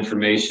have some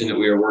information that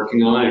we are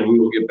working on, and we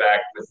will get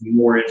back with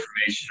more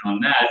information on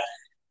that.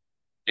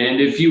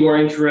 And if you are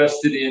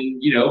interested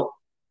in,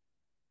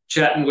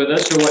 chatting with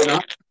us or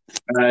whatnot,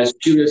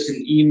 shoot us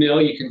an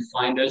email. You can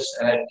find us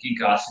at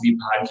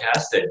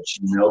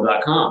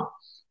geekositypodcast@gmail.com.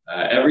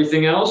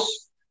 Everything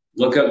else,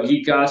 look up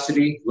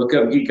Geekosity, look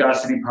up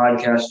Geekosity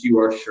Podcast. You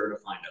are sure to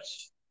find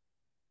us.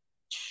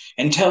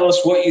 And tell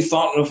us what you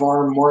thought of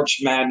our March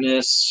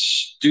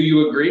Madness. Do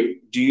you agree?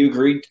 Do you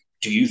agree?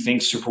 Do you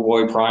think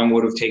Superboy Prime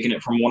would have taken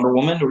it from Wonder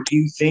Woman, or do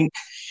you think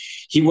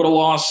he would have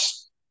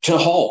lost to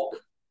Hulk?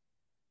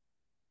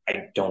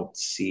 I don't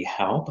see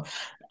how.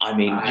 I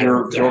mean,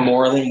 you're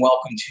more than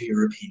welcome to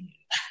your opinion.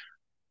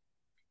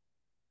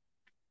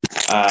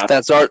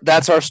 That's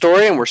our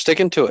story, and we're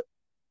sticking to it.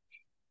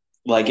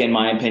 Like, in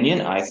my opinion,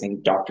 I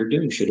think Doctor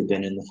Doom should have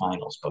been in the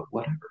finals, but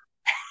whatever.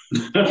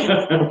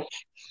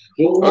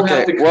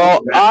 Okay.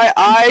 Well,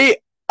 I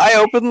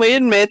openly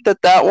admit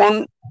that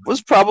one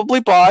was probably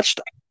botched.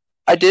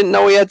 I didn't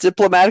know he had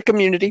diplomatic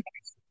immunity.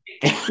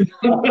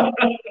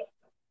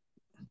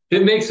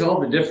 It makes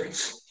all the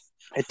difference.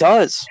 It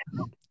does.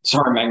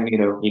 Sorry,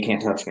 Magneto, you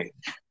can't touch me.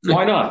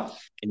 Why not?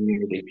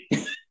 Immunity.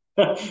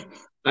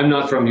 I'm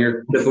not from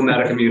here.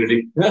 Diplomatic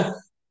immunity.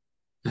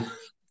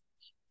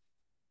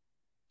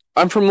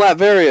 I'm from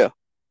Latveria.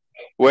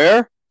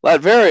 Where?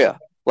 Latveria.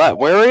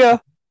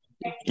 Latveria?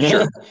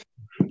 Sure.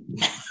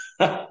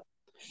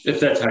 If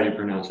that's how you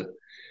pronounce it.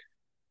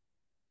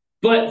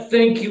 But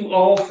thank you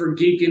all for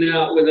geeking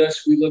out with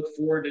us. We look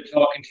forward to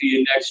talking to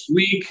you next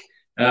week.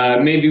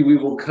 Maybe we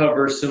will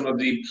cover some of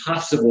the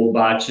possible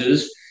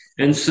botches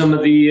and some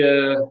of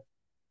the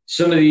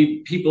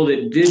people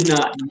that did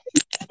not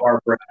make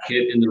our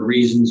bracket and the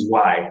reasons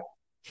why.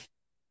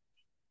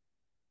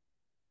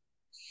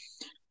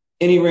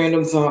 Any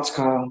random thoughts,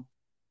 Kyle?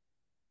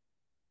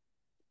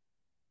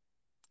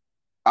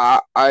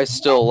 I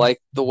still like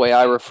the way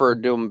I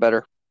referred to him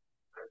better.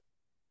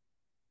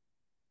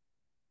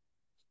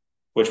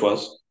 Which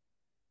was?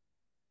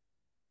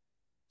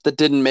 The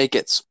didn't make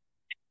it.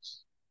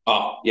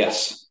 Oh,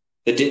 yes.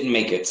 The didn't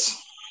make it.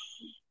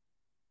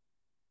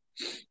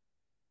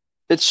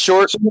 It's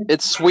short,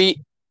 it's sweet,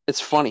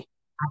 it's funny.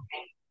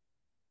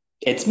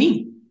 It's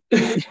me.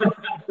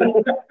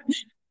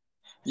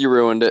 You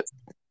ruined it.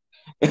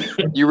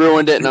 You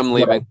ruined it, and I'm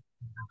leaving.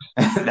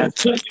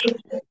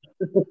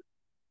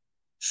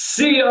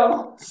 See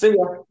ya. See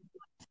ya.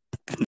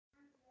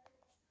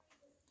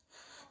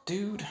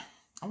 Dude,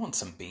 I want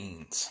some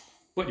beans.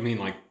 What, you mean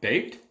like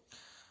baked?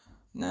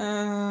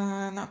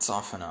 Nah, not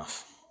soft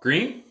enough.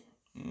 Green?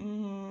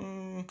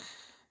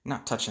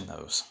 Not touching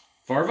those.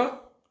 Farva?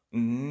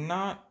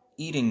 Not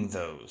eating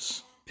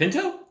those.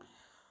 Pinto?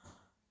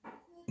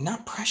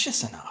 Not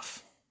precious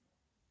enough.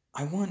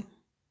 I want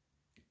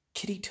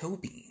kitty toe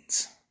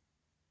beans.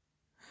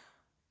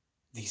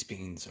 These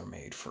beans are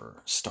made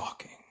for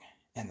stalking,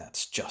 and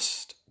that's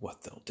just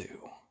what they'll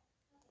do.